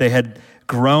hostility. They had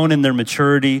grown in their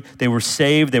maturity. They were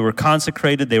saved. They were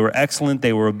consecrated. They were excellent.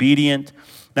 They were obedient.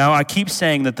 Now, I keep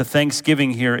saying that the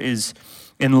thanksgiving here is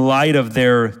in light of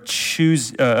their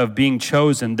of being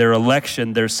chosen, their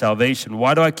election, their salvation.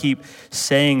 Why do I keep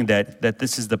saying that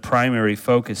this is the primary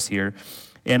focus here?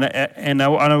 And I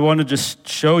want to just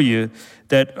show you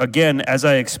that, again, as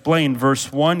I explained,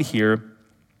 verse 1 here,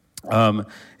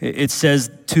 it says,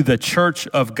 to the church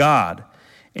of God.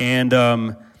 And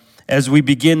as we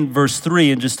begin verse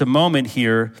 3 in just a moment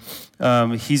here,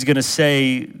 he's going to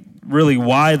say really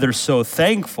why they're so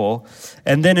thankful.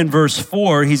 And then in verse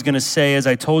 4, he's going to say, as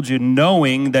I told you,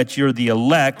 knowing that you're the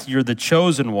elect, you're the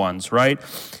chosen ones, right?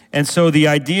 And so the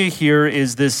idea here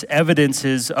is this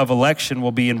evidences of election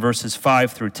will be in verses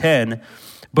 5 through 10.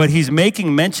 But he's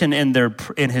making mention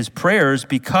in his prayers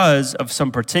because of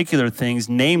some particular things,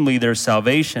 namely their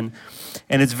salvation.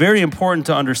 And it's very important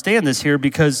to understand this here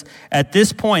because at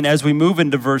this point, as we move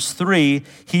into verse 3,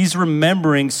 he's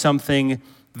remembering something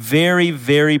very,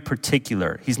 very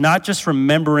particular. He's not just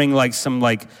remembering some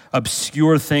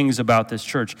obscure things about this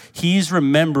church. He's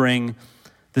remembering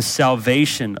the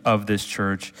salvation of this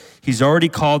church. He's already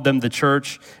called them the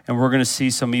church, and we're going to see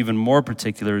some even more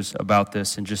particulars about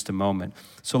this in just a moment.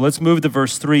 So let's move to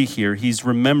verse 3 here. He's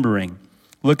remembering.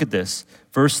 Look at this.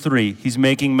 Verse 3, he's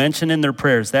making mention in their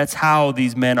prayers. That's how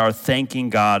these men are thanking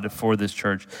God for this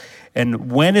church.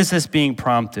 And when is this being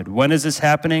prompted? When is this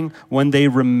happening? When they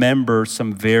remember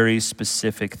some very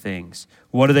specific things.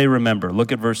 What do they remember?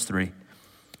 Look at verse 3.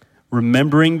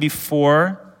 Remembering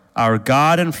before our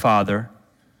God and Father.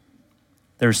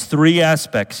 There's 3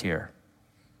 aspects here.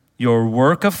 Your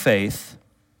work of faith,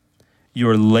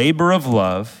 your labor of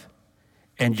love,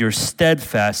 and your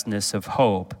steadfastness of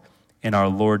hope in our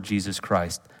Lord Jesus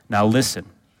Christ. Now listen,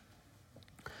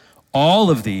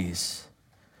 all of these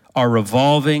are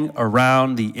revolving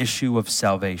around the issue of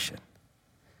salvation.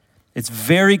 It's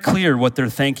very clear what they're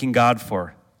thanking God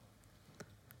for.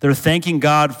 They're thanking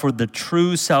God for the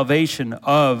true salvation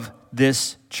of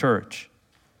this church.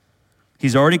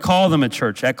 He's already called them a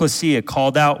church, ecclesia,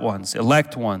 called out ones,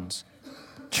 elect ones,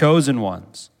 chosen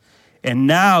ones. And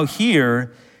now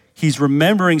here, he's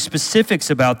remembering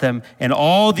specifics about them, and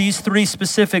all these 3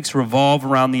 specifics revolve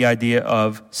around the idea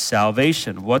of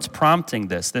salvation. What's prompting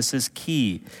this? This is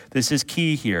key. This is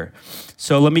key here.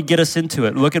 So let me get us into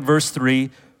it. Look at verse 3.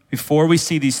 Before we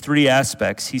see these 3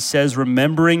 aspects, he says,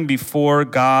 remembering before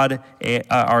God,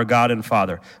 our God and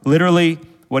Father. Literally,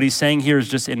 what he's saying here is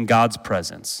just in God's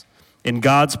presence. In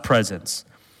God's presence,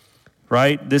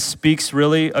 right? This speaks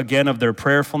really, again, of their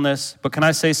prayerfulness. But can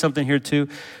I say something here too?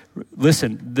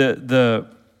 Listen, the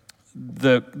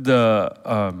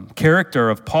character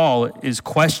of Paul is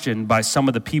questioned by some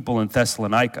of the people in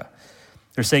Thessalonica.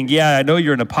 They're saying, yeah, I know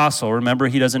you're an apostle. Remember,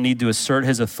 he doesn't need to assert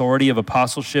his authority of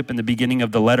apostleship in the beginning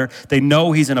of the letter. They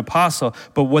know he's an apostle,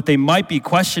 but what they might be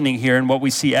questioning here and what we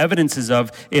see evidences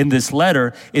of in this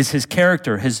letter is his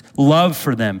character, his love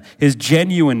for them, his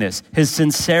genuineness, his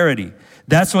sincerity.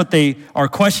 That's what they are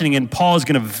questioning, and Paul is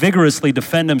going to vigorously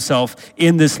defend himself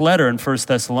in this letter in 1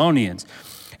 Thessalonians.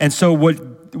 And so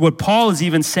what Paul is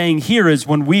even saying here is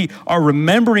when we are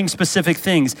remembering specific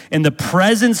things in the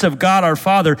presence of God our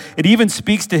Father, it even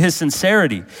speaks to his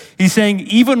sincerity. He's saying,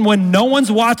 even when no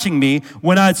one's watching me,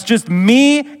 when it's just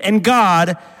me and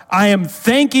God, I am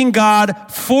thanking God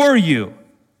for you,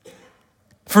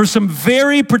 for some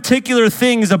very particular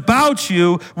things about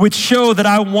you which show that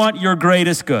I want your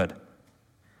greatest good.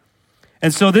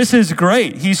 And so this is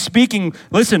great. He's speaking,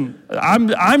 listen,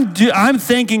 I'm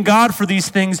thanking God for these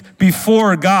things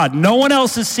before God. No one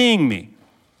else is seeing me.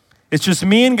 It's just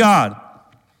me and God,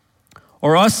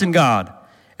 or us and God.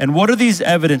 And what are these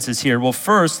evidences here? Well,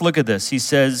 first, look at this. He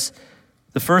says,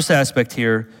 the first aspect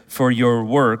here, for your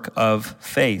work of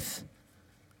faith.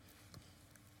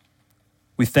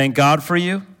 We thank God for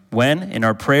you. When? In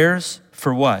our prayers.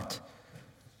 For what?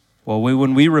 Well,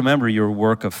 when we remember your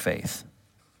work of faith.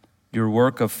 Your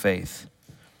work of faith.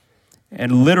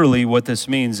 And literally what this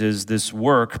means is this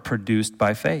work produced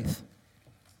by faith.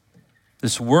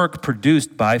 This work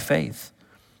produced by faith.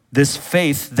 This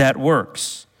faith that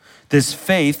works. This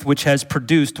faith which has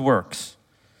produced works.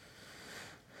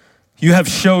 You have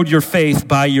showed your faith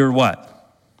by your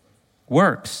what?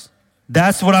 Works.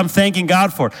 That's what I'm thanking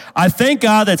God for. I thank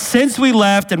God that since we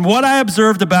left and what I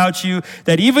observed about you,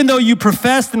 that even though you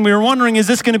professed and we were wondering, is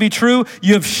this going to be true?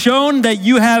 You have shown that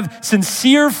you have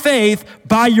sincere faith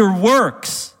by your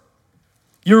works.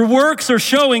 Your works are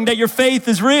showing that your faith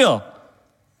is real.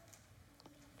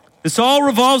 This all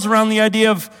revolves around the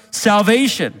idea of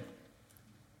salvation.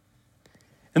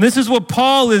 And this is what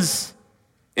Paul is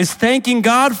thanking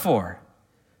God for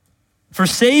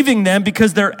saving them,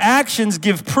 because their actions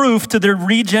give proof to their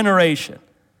regeneration.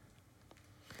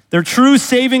 Their true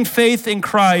saving faith in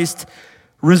Christ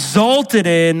resulted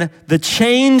in the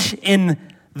change in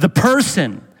the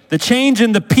person, the change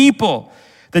in the people,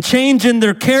 the change in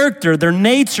their character, their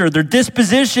nature, their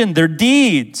disposition, their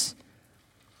deeds.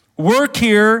 Work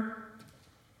here,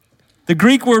 the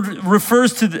Greek word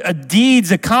refers to a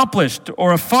deeds accomplished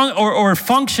or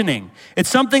functioning. It's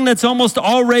something that's almost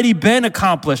already been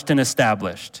accomplished and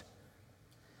established.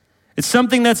 It's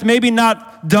something that's maybe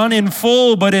not done in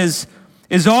full, but is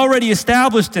already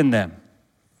established in them.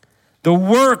 The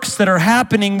works that are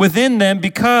happening within them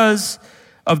because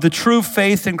of the true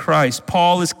faith in Christ.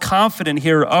 Paul is confident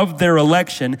here of their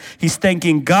election. He's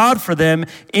thanking God for them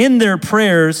in their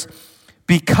prayers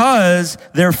because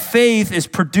their faith is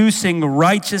producing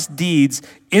righteous deeds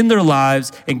in their lives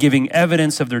and giving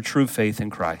evidence of their true faith in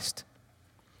Christ.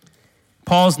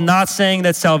 Paul's not saying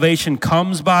that salvation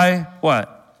comes by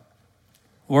what?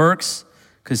 Works,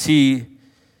 because he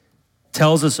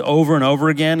tells us over and over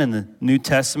again in the New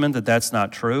Testament that that's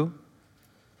not true.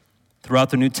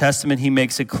 Throughout the New Testament, he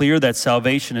makes it clear that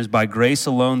salvation is by grace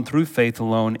alone, through faith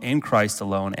alone, in Christ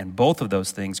alone, and both of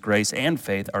those things, grace and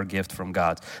faith, are a gift from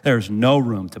God. There's no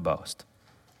room to boast,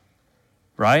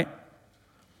 right?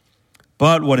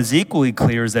 But what is equally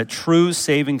clear is that true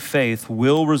saving faith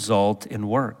will result in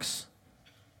works.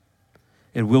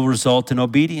 It will result in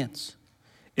obedience.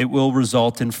 It will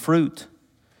result in fruit.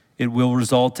 It will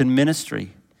result in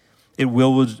ministry. It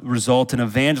will result in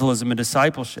evangelism and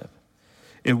discipleship.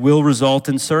 It will result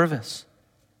in service.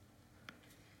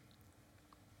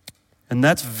 And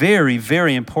that's very,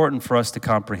 very important for us to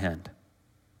comprehend.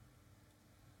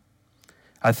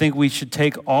 I think we should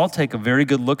take a very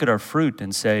good look at our fruit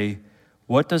and say,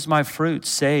 what does my fruit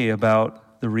say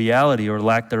about the reality or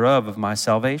lack thereof of my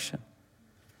salvation?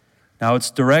 Now,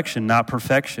 it's direction, not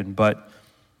perfection, but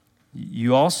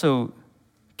you also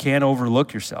can't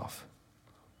overlook yourself.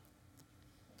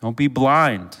 Don't be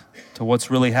blind to what's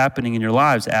really happening in your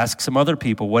lives. Ask some other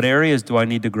people, what areas do I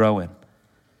need to grow in?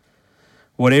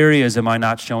 What areas am I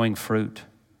not showing fruit?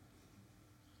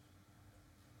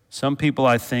 Some people,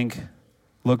 I think,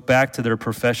 look back to their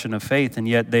profession of faith, and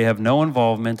yet they have no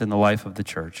involvement in the life of the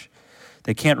church.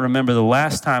 They can't remember the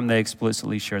last time they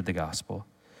explicitly shared the gospel.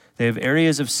 They have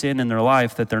areas of sin in their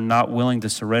life that they're not willing to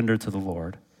surrender to the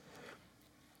Lord.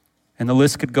 And the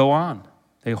list could go on.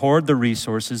 They hoard their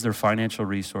resources, their financial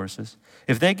resources.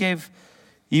 If they gave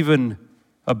even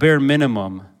a bare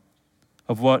minimum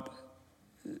of what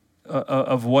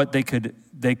they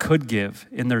could give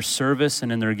in their service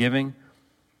and in their giving,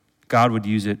 God would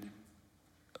use it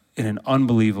in an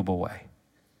unbelievable way.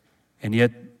 And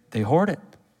yet they hoard it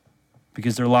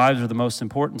because their lives are the most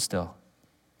important still.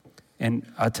 And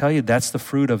I'll tell you, that's the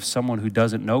fruit of someone who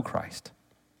doesn't know Christ.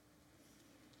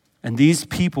 And these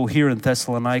people here in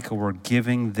Thessalonica were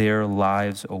giving their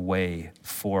lives away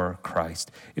for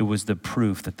Christ. It was the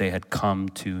proof that they had come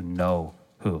to know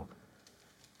who?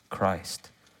 Christ.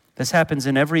 This happens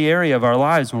in every area of our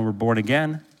lives when we're born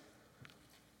again.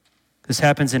 This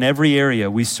happens in every area.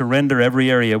 We surrender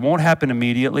every area. It won't happen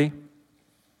immediately,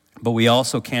 but we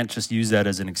also can't just use that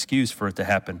as an excuse for it to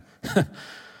happen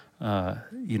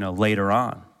later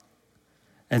on.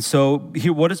 And so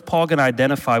here, what is Paul going to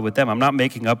identify with them? I'm not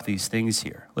making up these things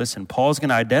here. Listen, Paul's going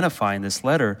to identify in this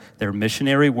letter their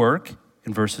missionary work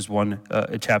in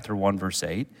chapter 1, verse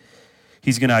 8.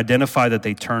 He's going to identify that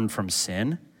they turned from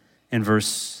sin in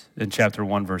chapter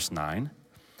 1, verse 9.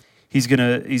 He's going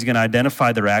to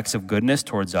identify their acts of goodness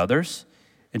towards others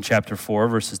in chapter 4,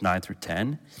 verses 9 through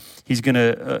 10. He's going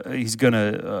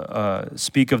to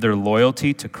speak of their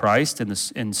loyalty to Christ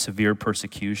in severe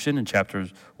persecution in chapter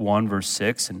 1, verse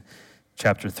 6, and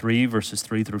chapter 3, verses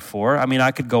 3 through 4. I mean,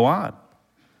 I could go on.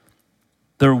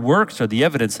 Their works are the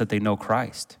evidence that they know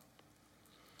Christ.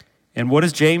 And what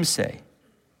does James say?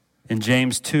 In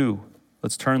James 2,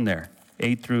 let's turn there,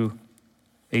 18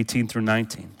 through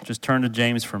 19. Just turn to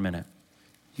James for a minute.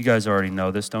 You guys already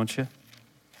know this, don't you?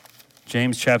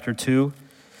 James chapter 2,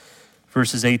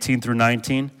 verses 18 through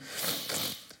 19.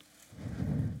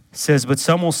 Says, but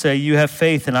some will say, you have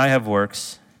faith and I have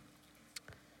works.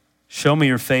 Show me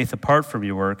your faith apart from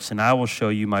your works, and I will show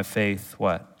you my faith,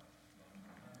 what?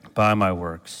 By my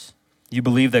works. You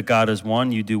believe that God is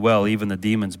one, you do well. Even the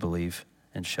demons believe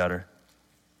and shudder.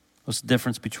 What's the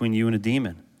difference between you and a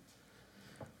demon?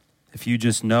 If you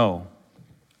just know,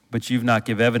 but you've not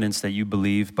give evidence that you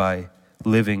believe by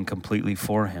living completely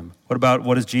for him.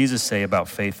 What does Jesus say about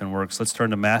faith and works? Let's turn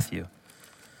to Matthew.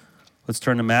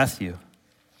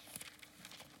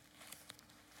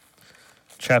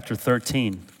 Chapter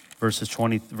 13,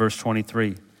 verse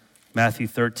 23. Matthew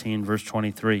 13, verse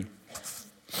 23.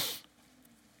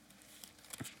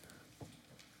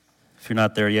 If you're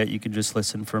not there yet, you can just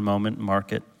listen for a moment and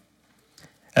mark it.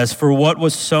 As for what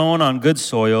was sown on good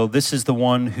soil, this is the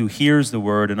one who hears the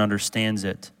word and understands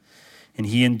it. And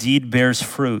he indeed bears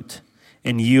fruit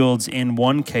and yields in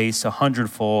one case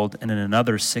 100-fold, and in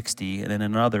another 60, and in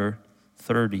another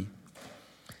 30.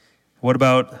 What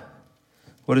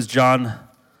does John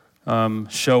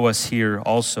show us here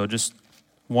also? Just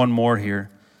one more here.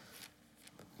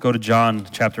 Go to John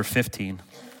chapter 15.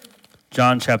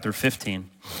 John chapter 15.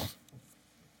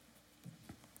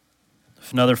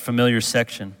 Another familiar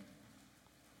section.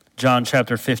 John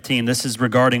chapter 15. This is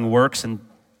regarding works and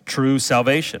true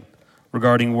salvation.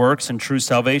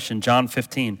 John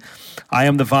 15. I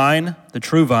am the vine, the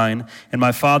true vine, and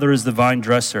my Father is the vine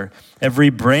dresser. Every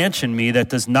branch in me that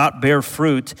does not bear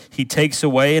fruit, he takes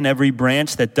away, and every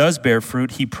branch that does bear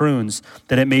fruit, he prunes,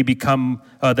 that it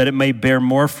may bear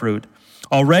more fruit.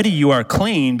 Already you are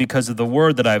clean because of the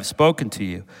word that I have spoken to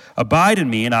you. Abide in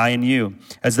me and I in you.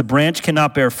 As the branch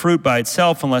cannot bear fruit by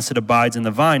itself unless it abides in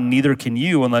the vine, neither can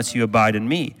you unless you abide in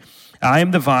me. I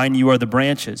am the vine, you are the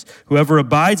branches. Whoever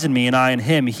abides in me and I in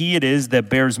him, he it is that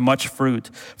bears much fruit.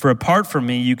 For apart from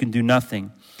me you can do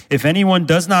nothing. If anyone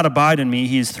does not abide in me,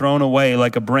 he is thrown away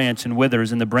like a branch and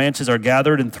withers, and the branches are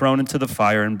gathered and thrown into the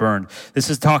fire and burned. This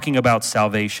is talking about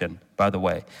salvation, by the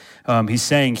way. He's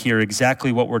saying here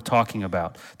exactly what we're talking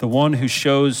about. The one who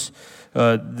shows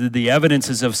the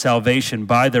evidences of salvation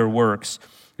by their works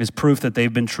is proof that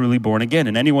they've been truly born again.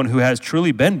 And anyone who has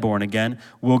truly been born again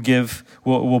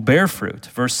will bear fruit.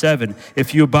 Verse 7,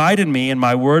 if you abide in me and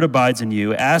my word abides in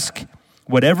you, ask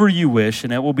whatever you wish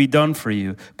and it will be done for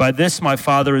you. By this my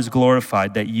Father is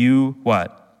glorified, that you,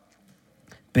 what?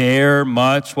 Bear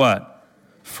much, what?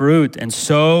 Fruit. And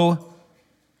so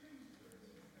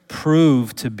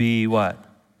prove to be what?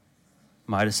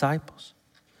 My disciples.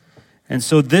 And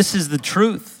so this is the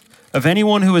truth of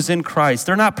anyone who is in Christ.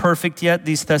 They're not perfect yet,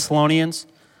 these Thessalonians.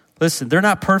 Listen, they're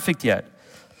not perfect yet.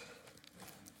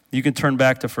 You can turn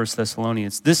back to 1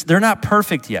 Thessalonians. They're not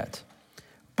perfect yet,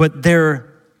 but they're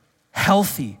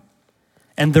healthy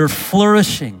and they're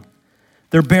flourishing.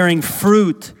 They're bearing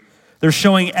fruit. They're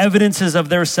showing evidences of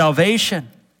their salvation.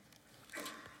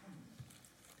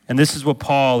 And this is what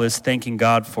Paul is thanking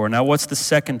God for. Now, what's the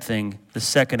second thing, the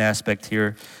second aspect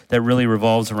here that really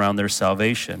revolves around their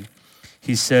salvation?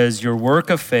 He says, your work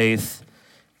of faith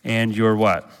and your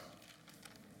what?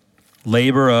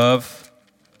 Labor of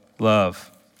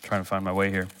love. I'm trying to find my way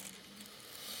here.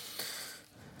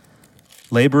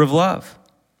 Labor of love.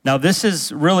 Now, this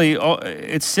is really,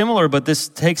 it's similar, but this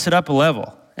takes it up a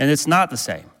level, and it's not the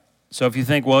same. So if you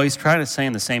think, well, he's trying to say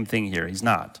the same thing here, he's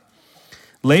not.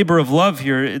 Labor of love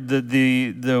here,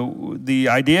 the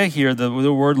idea here,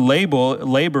 the word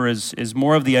labor is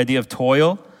more of the idea of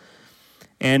toil.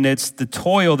 And it's the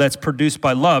toil that's produced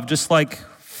by love. Just like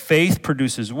faith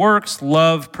produces works,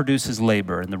 love produces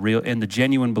labor in the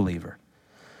genuine believer.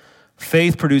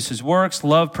 Faith produces works,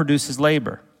 love produces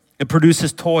labor. It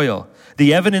produces toil.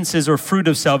 The evidences or fruit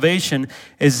of salvation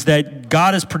is that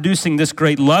God is producing this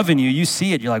great love in you. You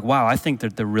see it. You're like, wow, I think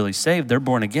that they're really saved. They're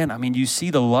born again. I mean, you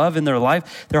see the love in their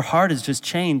life. Their heart has just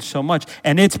changed so much.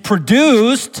 And it's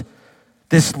produced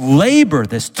this labor,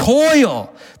 this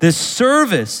toil, this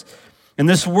service. And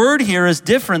this word here is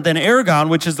different than ergon,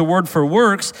 which is the word for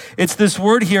works. It's this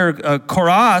word here,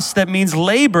 choros, that means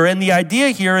labor. And the idea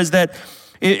here is that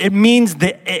it means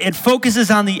that it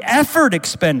focuses on the effort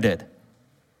expended.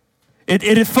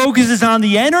 It focuses on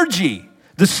the energy,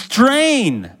 the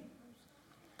strain.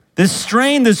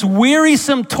 This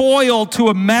wearisome toil to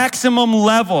a maximum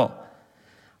level.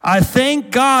 I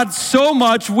thank God so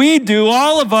much we do,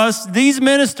 all of us, these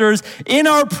ministers, in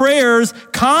our prayers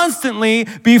constantly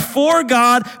before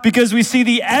God, because we see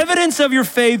the evidence of your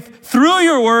faith through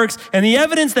your works and the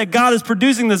evidence that God is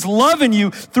producing this love in you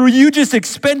through you just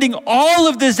expending all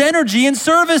of this energy in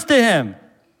service to Him.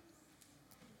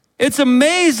 It's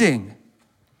amazing.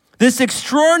 This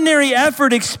extraordinary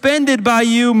effort expended by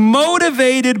you,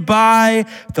 motivated by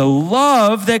the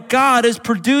love that God is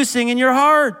producing in your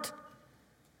heart.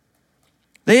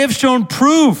 They have shown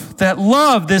proof that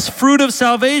love, this fruit of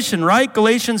salvation, right?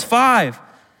 Galatians 5,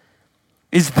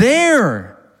 is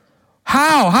there.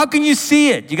 How? How can you see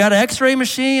it? You got an x-ray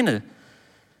machine, a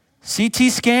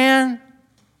CT scan?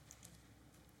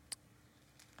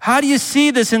 How do you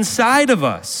see this inside of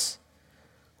us?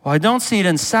 Well, I don't see it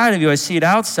inside of you. I see it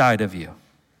outside of you.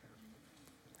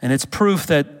 And it's proof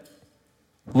that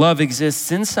love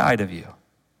exists inside of you.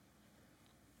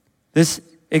 This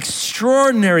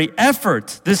extraordinary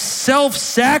effort, this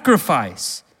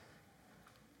self-sacrifice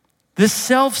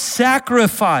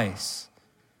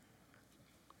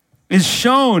is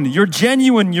shown, your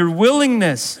genuine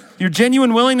willingness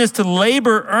to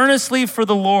labor earnestly for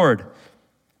the Lord.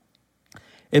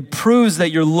 It proves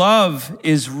that your love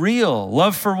is real.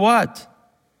 Love for what?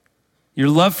 Your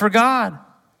love for God.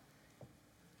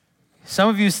 Some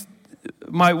of you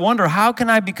might wonder, how can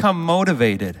I become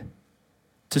motivated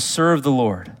to serve the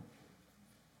Lord?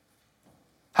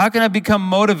 How can I become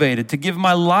motivated to give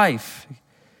my life,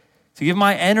 to give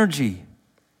my energy,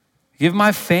 give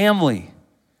my family,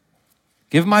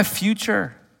 give my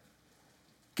future,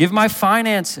 give my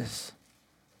finances,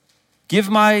 give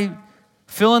my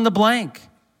fill in the blank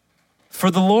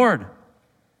for the Lord?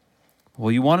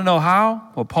 Well, you want to know how?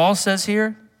 What Paul says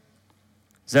here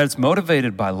is that it's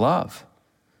motivated by love.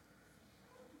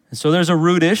 And so there's a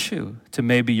root issue to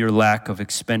maybe your lack of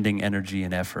expending energy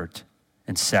and effort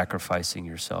and sacrificing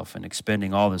yourself and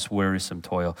expending all this wearisome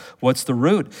toil. What's the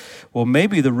root? Well,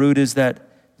 maybe the root is that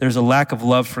there's a lack of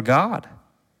love for God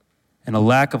and a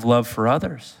lack of love for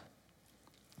others.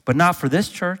 But not for this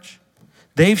church.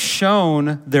 They've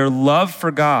shown their love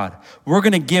for God. We're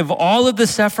going to give all of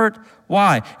this effort.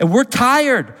 Why? And we're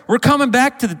tired. We're coming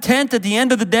back to the tent at the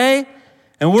end of the day,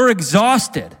 and we're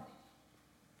exhausted.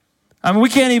 I mean, we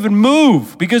can't even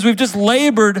move because we've just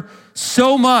labored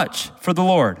so much for the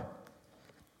Lord.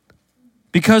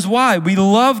 Because why? We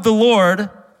love the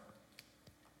Lord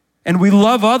and we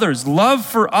love others. Love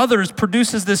for others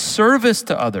produces this service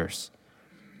to others,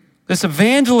 this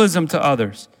evangelism to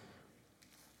others.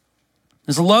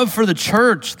 This love for the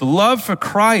church, the love for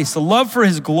Christ, the love for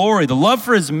His glory, the love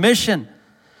for His mission,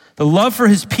 the love for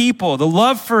His people, the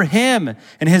love for Him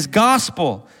and His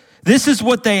gospel. This is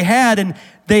what they had, and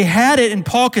they had it, and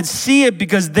Paul could see it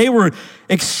because they were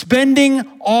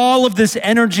expending all of this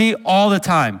energy all the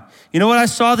time. You know what? I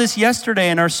saw this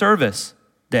yesterday in our service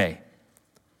day.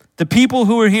 The people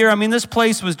who were here, I mean, this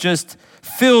place was just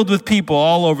filled with people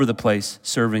all over the place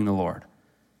serving the Lord.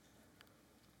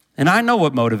 And I know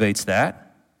what motivates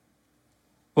that.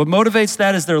 What motivates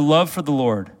that is their love for the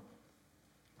Lord.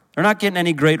 They're not getting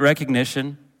any great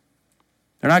recognition.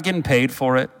 They're not getting paid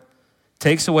for it.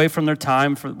 Takes away from their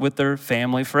time with their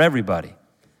family, for everybody.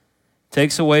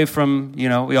 Takes away from,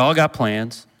 we all got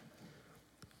plans.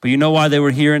 But you know why they were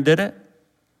here and did it?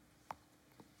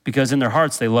 Because in their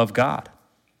hearts, they love God.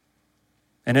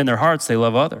 And in their hearts, they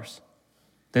love others.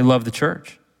 They love the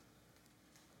church.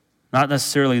 Not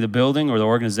necessarily the building or the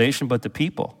organization, but the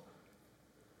people.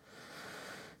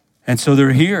 And so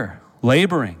they're here,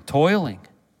 laboring, toiling,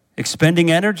 expending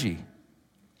energy.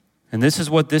 And this is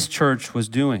what this church was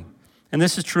doing. And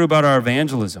this is true about our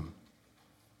evangelism.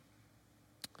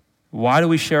 Why do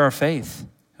we share our faith?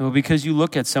 Well, because you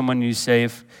look at someone and you say,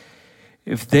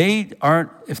 if they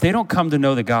don't come to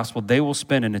know the gospel, they will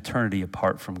spend an eternity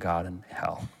apart from God in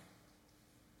hell.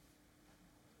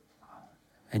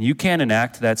 And you can't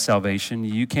enact that salvation.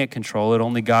 You can't control it.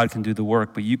 Only God can do the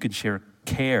work, but you can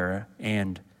care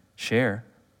and share.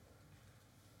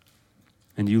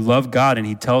 And you love God, and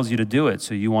he tells you to do it,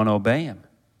 so you want to obey him.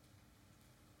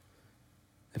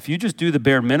 If you just do the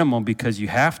bare minimum because you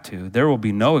have to, there will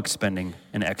be no expending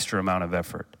an extra amount of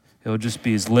effort. It'll just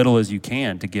be as little as you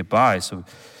can to get by, so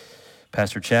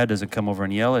Pastor Chad doesn't come over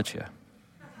and yell at you.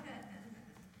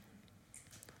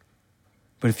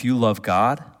 But if you love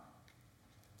God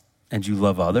and you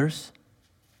love others,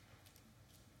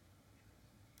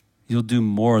 you'll do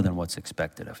more than what's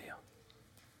expected of you.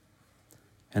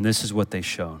 And this is what they've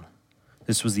shown.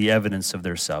 This was the evidence of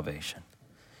their salvation.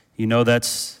 You know,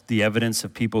 that's the evidence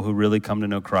of people who really come to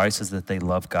know Christ, is that they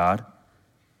love God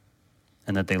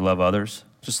and that they love others.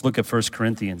 Just look at 1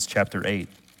 Corinthians chapter 8,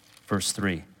 verse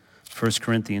 3. 1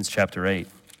 Corinthians chapter 8,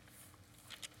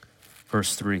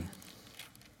 verse 3.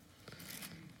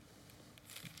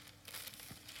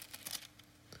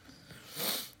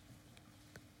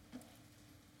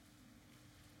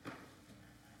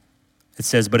 It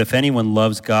says, but if anyone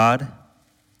loves God,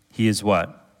 he is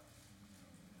what?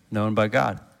 Known by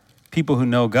God. People who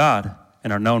know God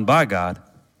and are known by God,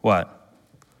 what?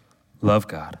 Love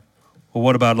God. Well,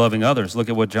 what about loving others? Look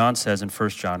at what John says in 1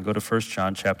 John. Go to 1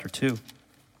 John chapter 2.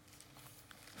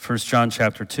 1 John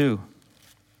chapter 2,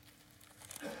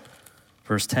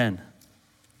 verse 10.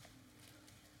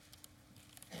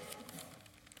 It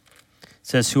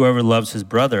says, whoever loves his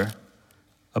brother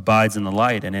abides in the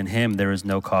light, and in him there is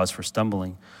no cause for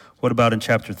stumbling. What about in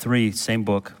chapter 3, same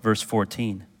book, verse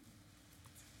 14?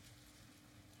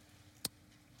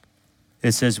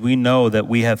 It says, we know that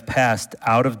we have passed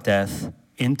out of death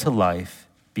into life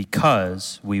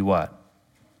because we what?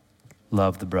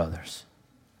 Love the brothers.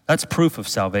 That's proof of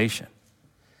salvation.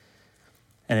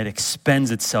 And it expends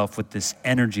itself with this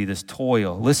energy, this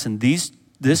toil. Listen,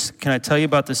 can I tell you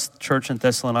about this church in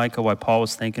Thessalonica, why Paul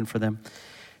was thanking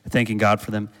God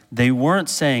for them? They weren't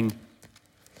saying,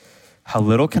 how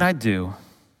little can I do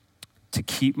to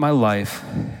keep my life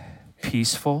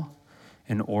peaceful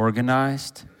and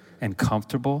organized and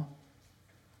comfortable?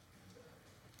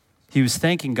 He was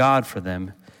thanking God for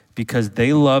them because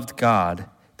they loved God,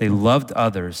 they loved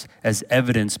others, as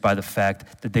evidenced by the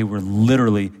fact that they were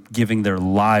literally giving their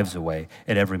lives away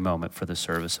at every moment for the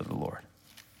service of the Lord.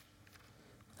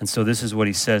 And so this is what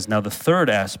he says. Now the third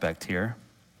aspect here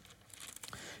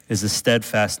is the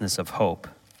steadfastness of hope.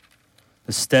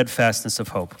 The steadfastness of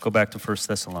hope. Go back to 1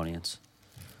 Thessalonians.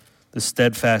 The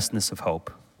steadfastness of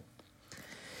hope.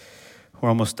 We're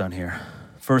almost done here.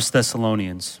 1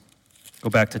 Thessalonians. Go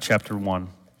back to chapter 1.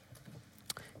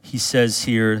 He says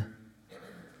here,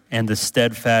 and the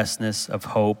steadfastness of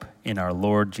hope in our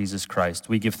Lord Jesus Christ.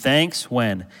 We give thanks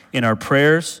when? In our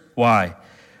prayers. Why?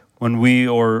 When we,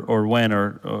 or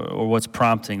what's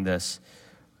prompting this?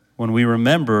 When we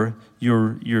remember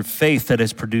your faith that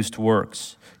has produced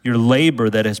works, your labor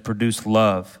that has produced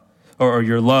love, or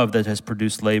your love that has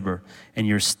produced labor, and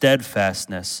your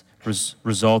steadfastness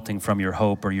resulting from your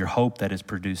hope, or your hope that has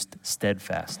produced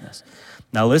steadfastness.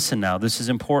 Now listen now, this is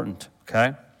important,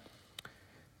 okay?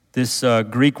 This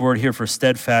Greek word here for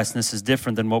steadfastness is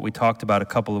different than what we talked about a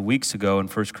couple of weeks ago in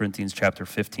 1 Corinthians chapter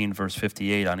 15, verse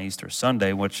 58 on Easter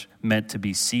Sunday, which meant to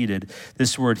be seated.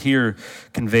 This word here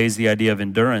conveys the idea of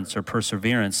endurance or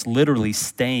perseverance, literally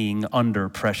staying under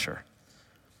pressure.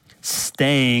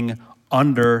 Staying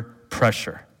under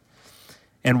pressure.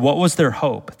 And what was their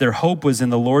hope? Their hope was in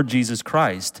the Lord Jesus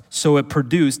Christ, so it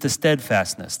produced a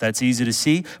steadfastness. That's easy to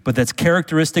see, but that's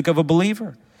characteristic of a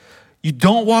believer. You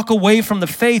don't walk away from the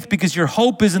faith because your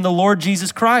hope is in the Lord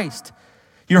Jesus Christ.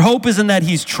 Your hope is in that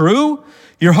he's true.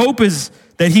 Your hope is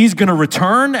that he's going to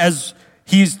return, as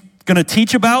he's going to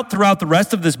teach about throughout the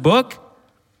rest of this book.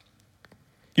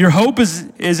 Your hope is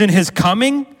in his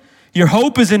coming. Your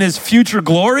hope is in his future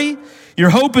glory.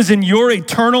 Your hope is in your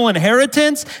eternal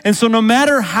inheritance. And so no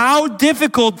matter how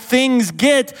difficult things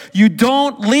get, you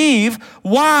don't leave.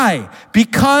 Why?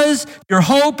 Because your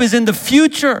hope is in the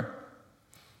future.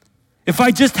 If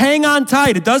I just hang on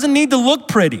tight, it doesn't need to look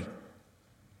pretty.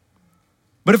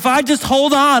 But if I just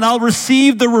hold on, I'll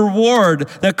receive the reward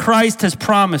that Christ has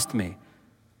promised me.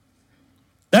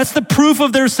 That's the proof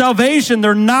of their salvation.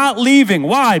 They're not leaving.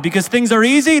 Why? Because things are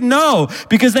easy? No,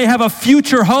 because they have a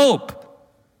future hope.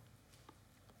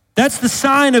 That's the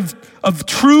sign of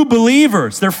true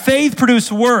believers. Their faith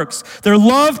produces works. Their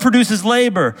love produces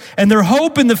labor. And their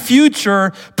hope in the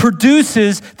future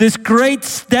produces this great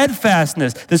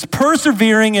steadfastness, this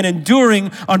persevering and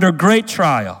enduring under great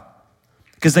trial.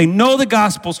 because they know the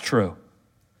gospel's true.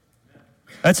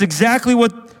 That's exactly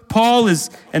what Paul is,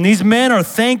 and these men are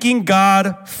thanking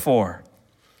God for.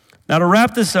 Now, to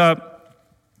wrap this up,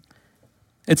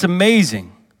 it's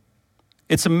amazing.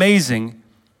 It's amazing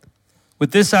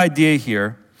with this idea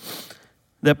here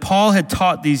that Paul had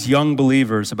taught these young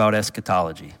believers about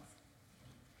eschatology.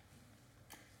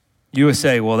 You would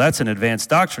say, well, that's an advanced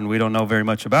doctrine. We don't know very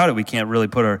much about it. We can't really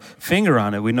put our finger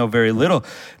on it. We know very little.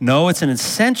 No, it's an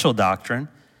essential doctrine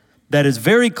that is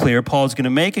very clear. Paul's going to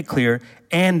make it clear,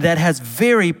 and that has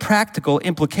very practical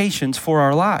implications for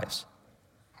our lives.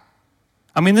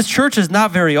 I mean, this church is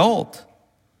not very old.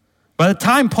 By the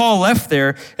time Paul left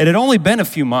there, it had only been a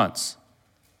few months.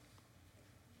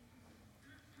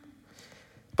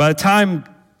 By the time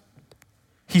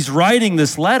he's writing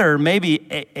this letter, maybe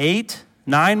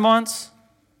 8-9 months.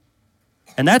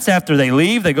 And that's after they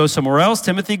leave. They go somewhere else.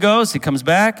 Timothy goes. He comes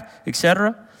back,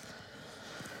 etc.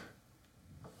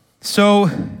 So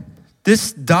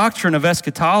this doctrine of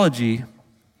eschatology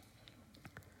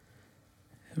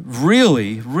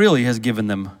really has given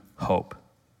them hope.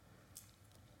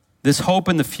 This hope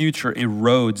in the future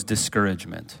erodes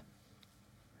discouragement.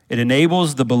 It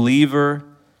enables the believer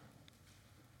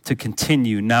to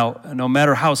continue. Now, no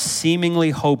matter how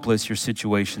seemingly hopeless your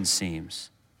situation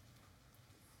seems,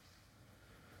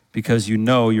 because you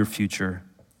know your future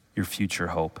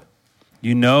hope.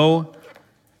 You know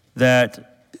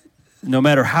that no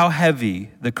matter how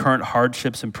heavy the current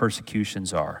hardships and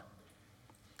persecutions are,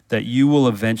 that you will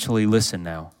eventually, listen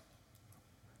now,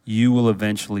 you will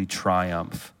eventually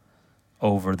triumph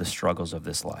over the struggles of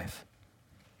this life.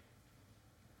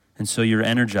 And so you're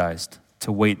energized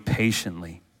to wait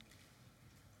patiently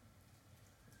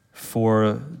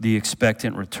for the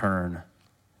expectant return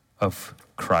of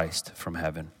Christ from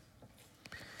heaven.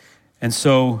 And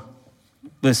so,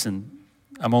 listen,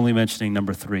 I'm only mentioning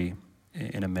number 3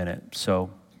 in a minute. So,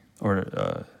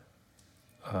 I'm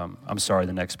sorry,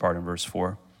 the next part in verse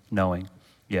 4, knowing.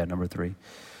 Yeah, number 3.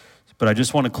 But I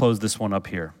just want to close this one up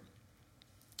here.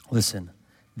 Listen,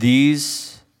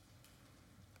 these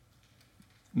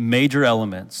major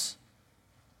elements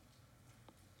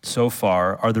so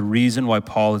far are the reason why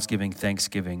Paul is giving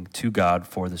thanksgiving to God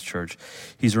for this church.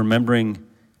 He's remembering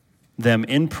them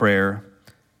in prayer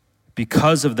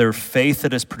because of their faith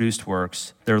that has produced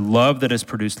works, their love that has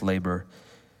produced labor,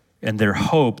 and their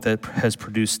hope that has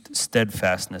produced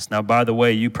steadfastness. Now, by the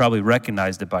way, you probably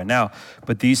recognized it by now,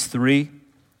 but these 3,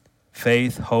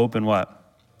 faith, hope, and what?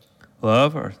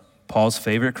 Love, are Paul's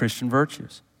favorite Christian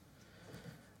virtues.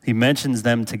 He mentions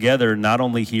them together not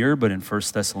only here, but in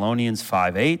 1 Thessalonians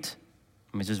 5:8. I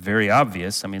mean, it's just very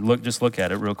obvious. I mean, look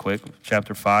at it real quick.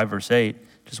 Chapter 5, verse 8,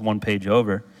 just one page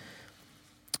over.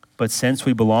 But since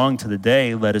we belong to the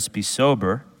day, let us be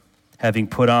sober, having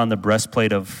put on the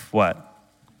breastplate of what?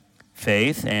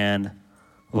 Faith and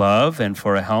love, and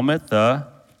for a helmet, the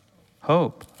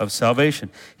hope of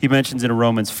salvation. He mentions it in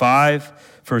Romans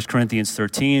 5, 1 Corinthians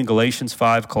 13, Galatians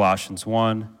 5, Colossians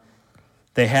 1.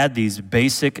 They had these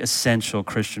basic, essential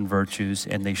Christian virtues,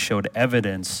 and they showed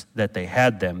evidence that they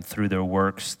had them through their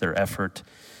works, their effort,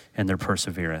 and their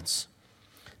perseverance.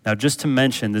 Now, just to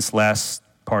mention this last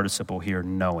participle here,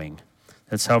 knowing.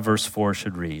 That's how verse 4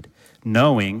 should read.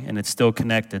 Knowing, and it's still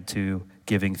connected to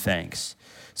giving thanks.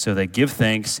 So they give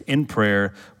thanks in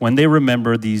prayer when they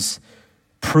remember these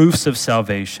proofs of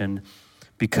salvation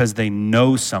because they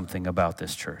know something about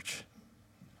this church.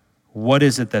 What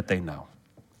is it that they know?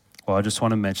 Well, I just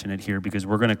want to mention it here because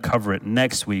we're going to cover it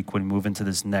next week when we move into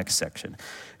this next section.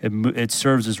 It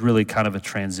serves as really kind of a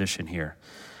transition here.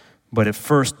 But it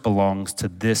first belongs to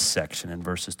this section in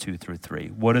verses 2 through 3.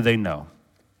 What do they know?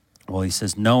 Well, he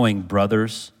says, knowing,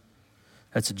 brothers.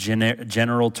 That's a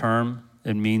general term.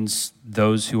 It means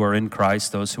those who are in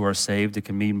Christ, those who are saved. It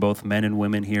can mean both men and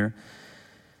women here.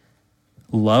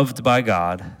 Loved by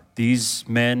God. These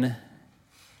men,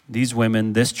 these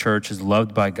women, this church is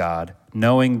loved by God.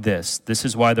 Knowing this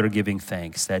is why they're giving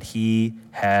thanks, that he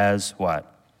has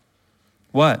what?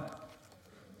 What?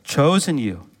 Chosen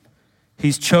you.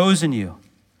 He's chosen you.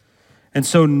 And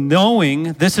so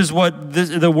knowing, this is what,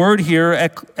 the word here,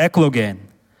 eklogen.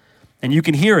 And you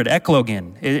can hear it,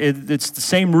 eklogen. It's the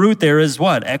same root there as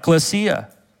what? Ecclesia.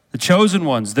 The chosen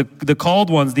ones, the called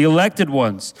ones, the elected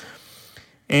ones.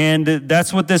 And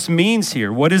that's what this means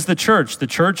here. What is the church? The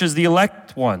church is the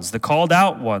elect ones, the called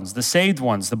out ones, the saved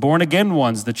ones, the born again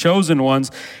ones, the chosen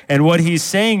ones. And what he's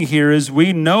saying here is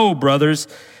we know, brothers,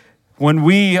 when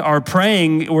we are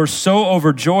praying, we're so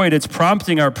overjoyed, it's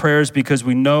prompting our prayers because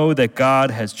we know that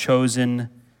God has chosen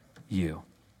you.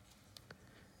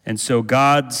 And so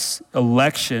God's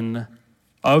election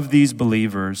of these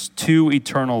believers to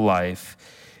eternal life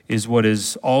is what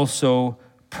is also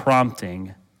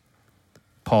prompting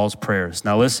Paul's prayers.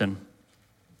 Now listen,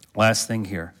 last thing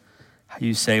here.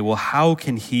 You say, well, how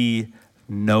can he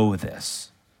know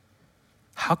this?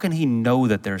 How can he know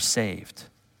that they're saved?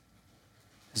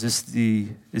 Is this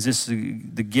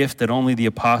the gift that only the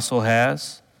apostle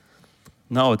has?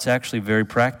 No, it's actually very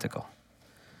practical.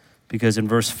 Because in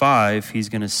verse 5, he's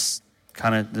going to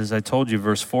kind of, as I told you,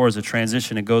 verse 4 is a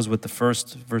transition. It goes with the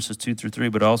first verses 2 through 3,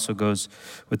 but also goes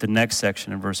with the next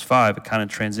section in verse 5. It kind of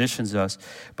transitions us.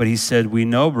 But he said, we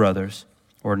know, brothers,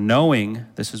 or knowing,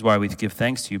 this is why we give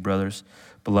thanks to you, brothers,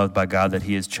 beloved by God, that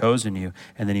he has chosen you.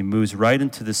 And then he moves right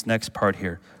into this next part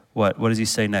here. What does he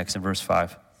say next in verse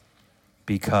 5?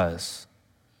 Because.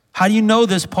 How do you know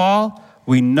this, Paul?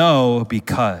 We know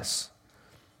because.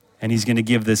 And he's going to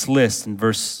give this list in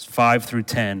verse 5 through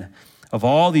 10 of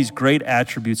all these great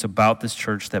attributes about this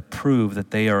church that prove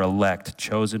that they are elect,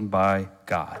 chosen by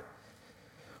God.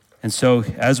 And so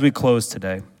as we close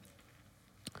today,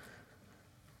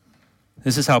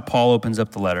 this is how Paul opens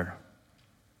up the letter.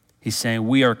 He's saying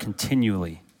we are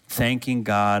continually thanking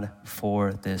God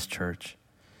for this church.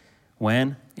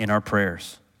 When? In our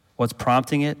prayers. What's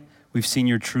prompting it? We've seen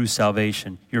your true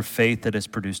salvation, your faith that has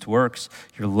produced works,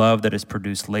 your love that has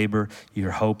produced labor,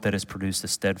 your hope that has produced a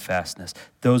steadfastness.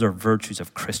 Those are virtues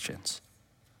of Christians.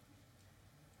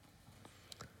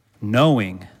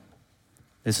 Knowing,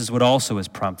 this is what also is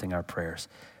prompting our prayers,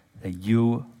 that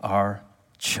you are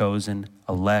chosen,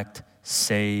 elect,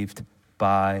 saved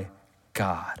by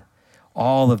God.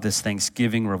 All of this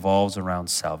thanksgiving revolves around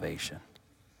salvation.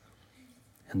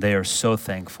 And they are so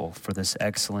thankful for this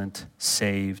excellent,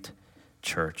 saved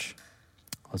church.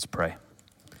 Let's pray.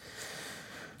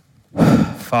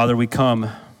 Father, we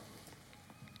come,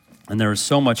 and there is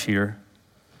so much here,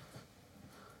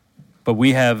 but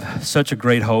we have such a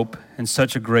great hope and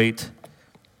such a great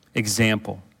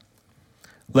example.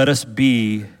 Let us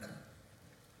be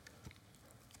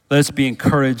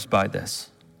encouraged by this.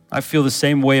 I feel the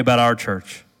same way about our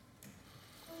church.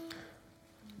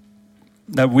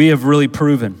 That we have really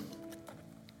proven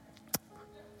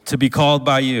to be called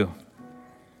by you,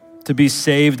 to be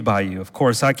saved by you. Of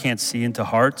course, I can't see into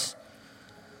hearts.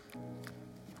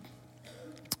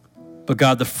 But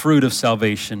God, the fruit of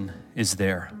salvation is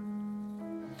there.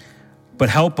 But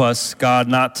help us, God,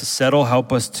 not to settle.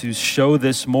 Help us to show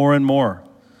this more and more.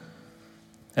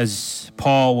 As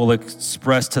Paul will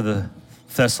express to the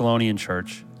Thessalonian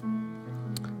church.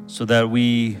 So that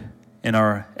we, in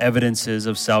our evidences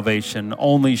of salvation,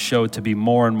 only show to be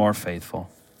more and more faithful.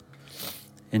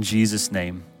 In Jesus'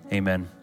 name, amen.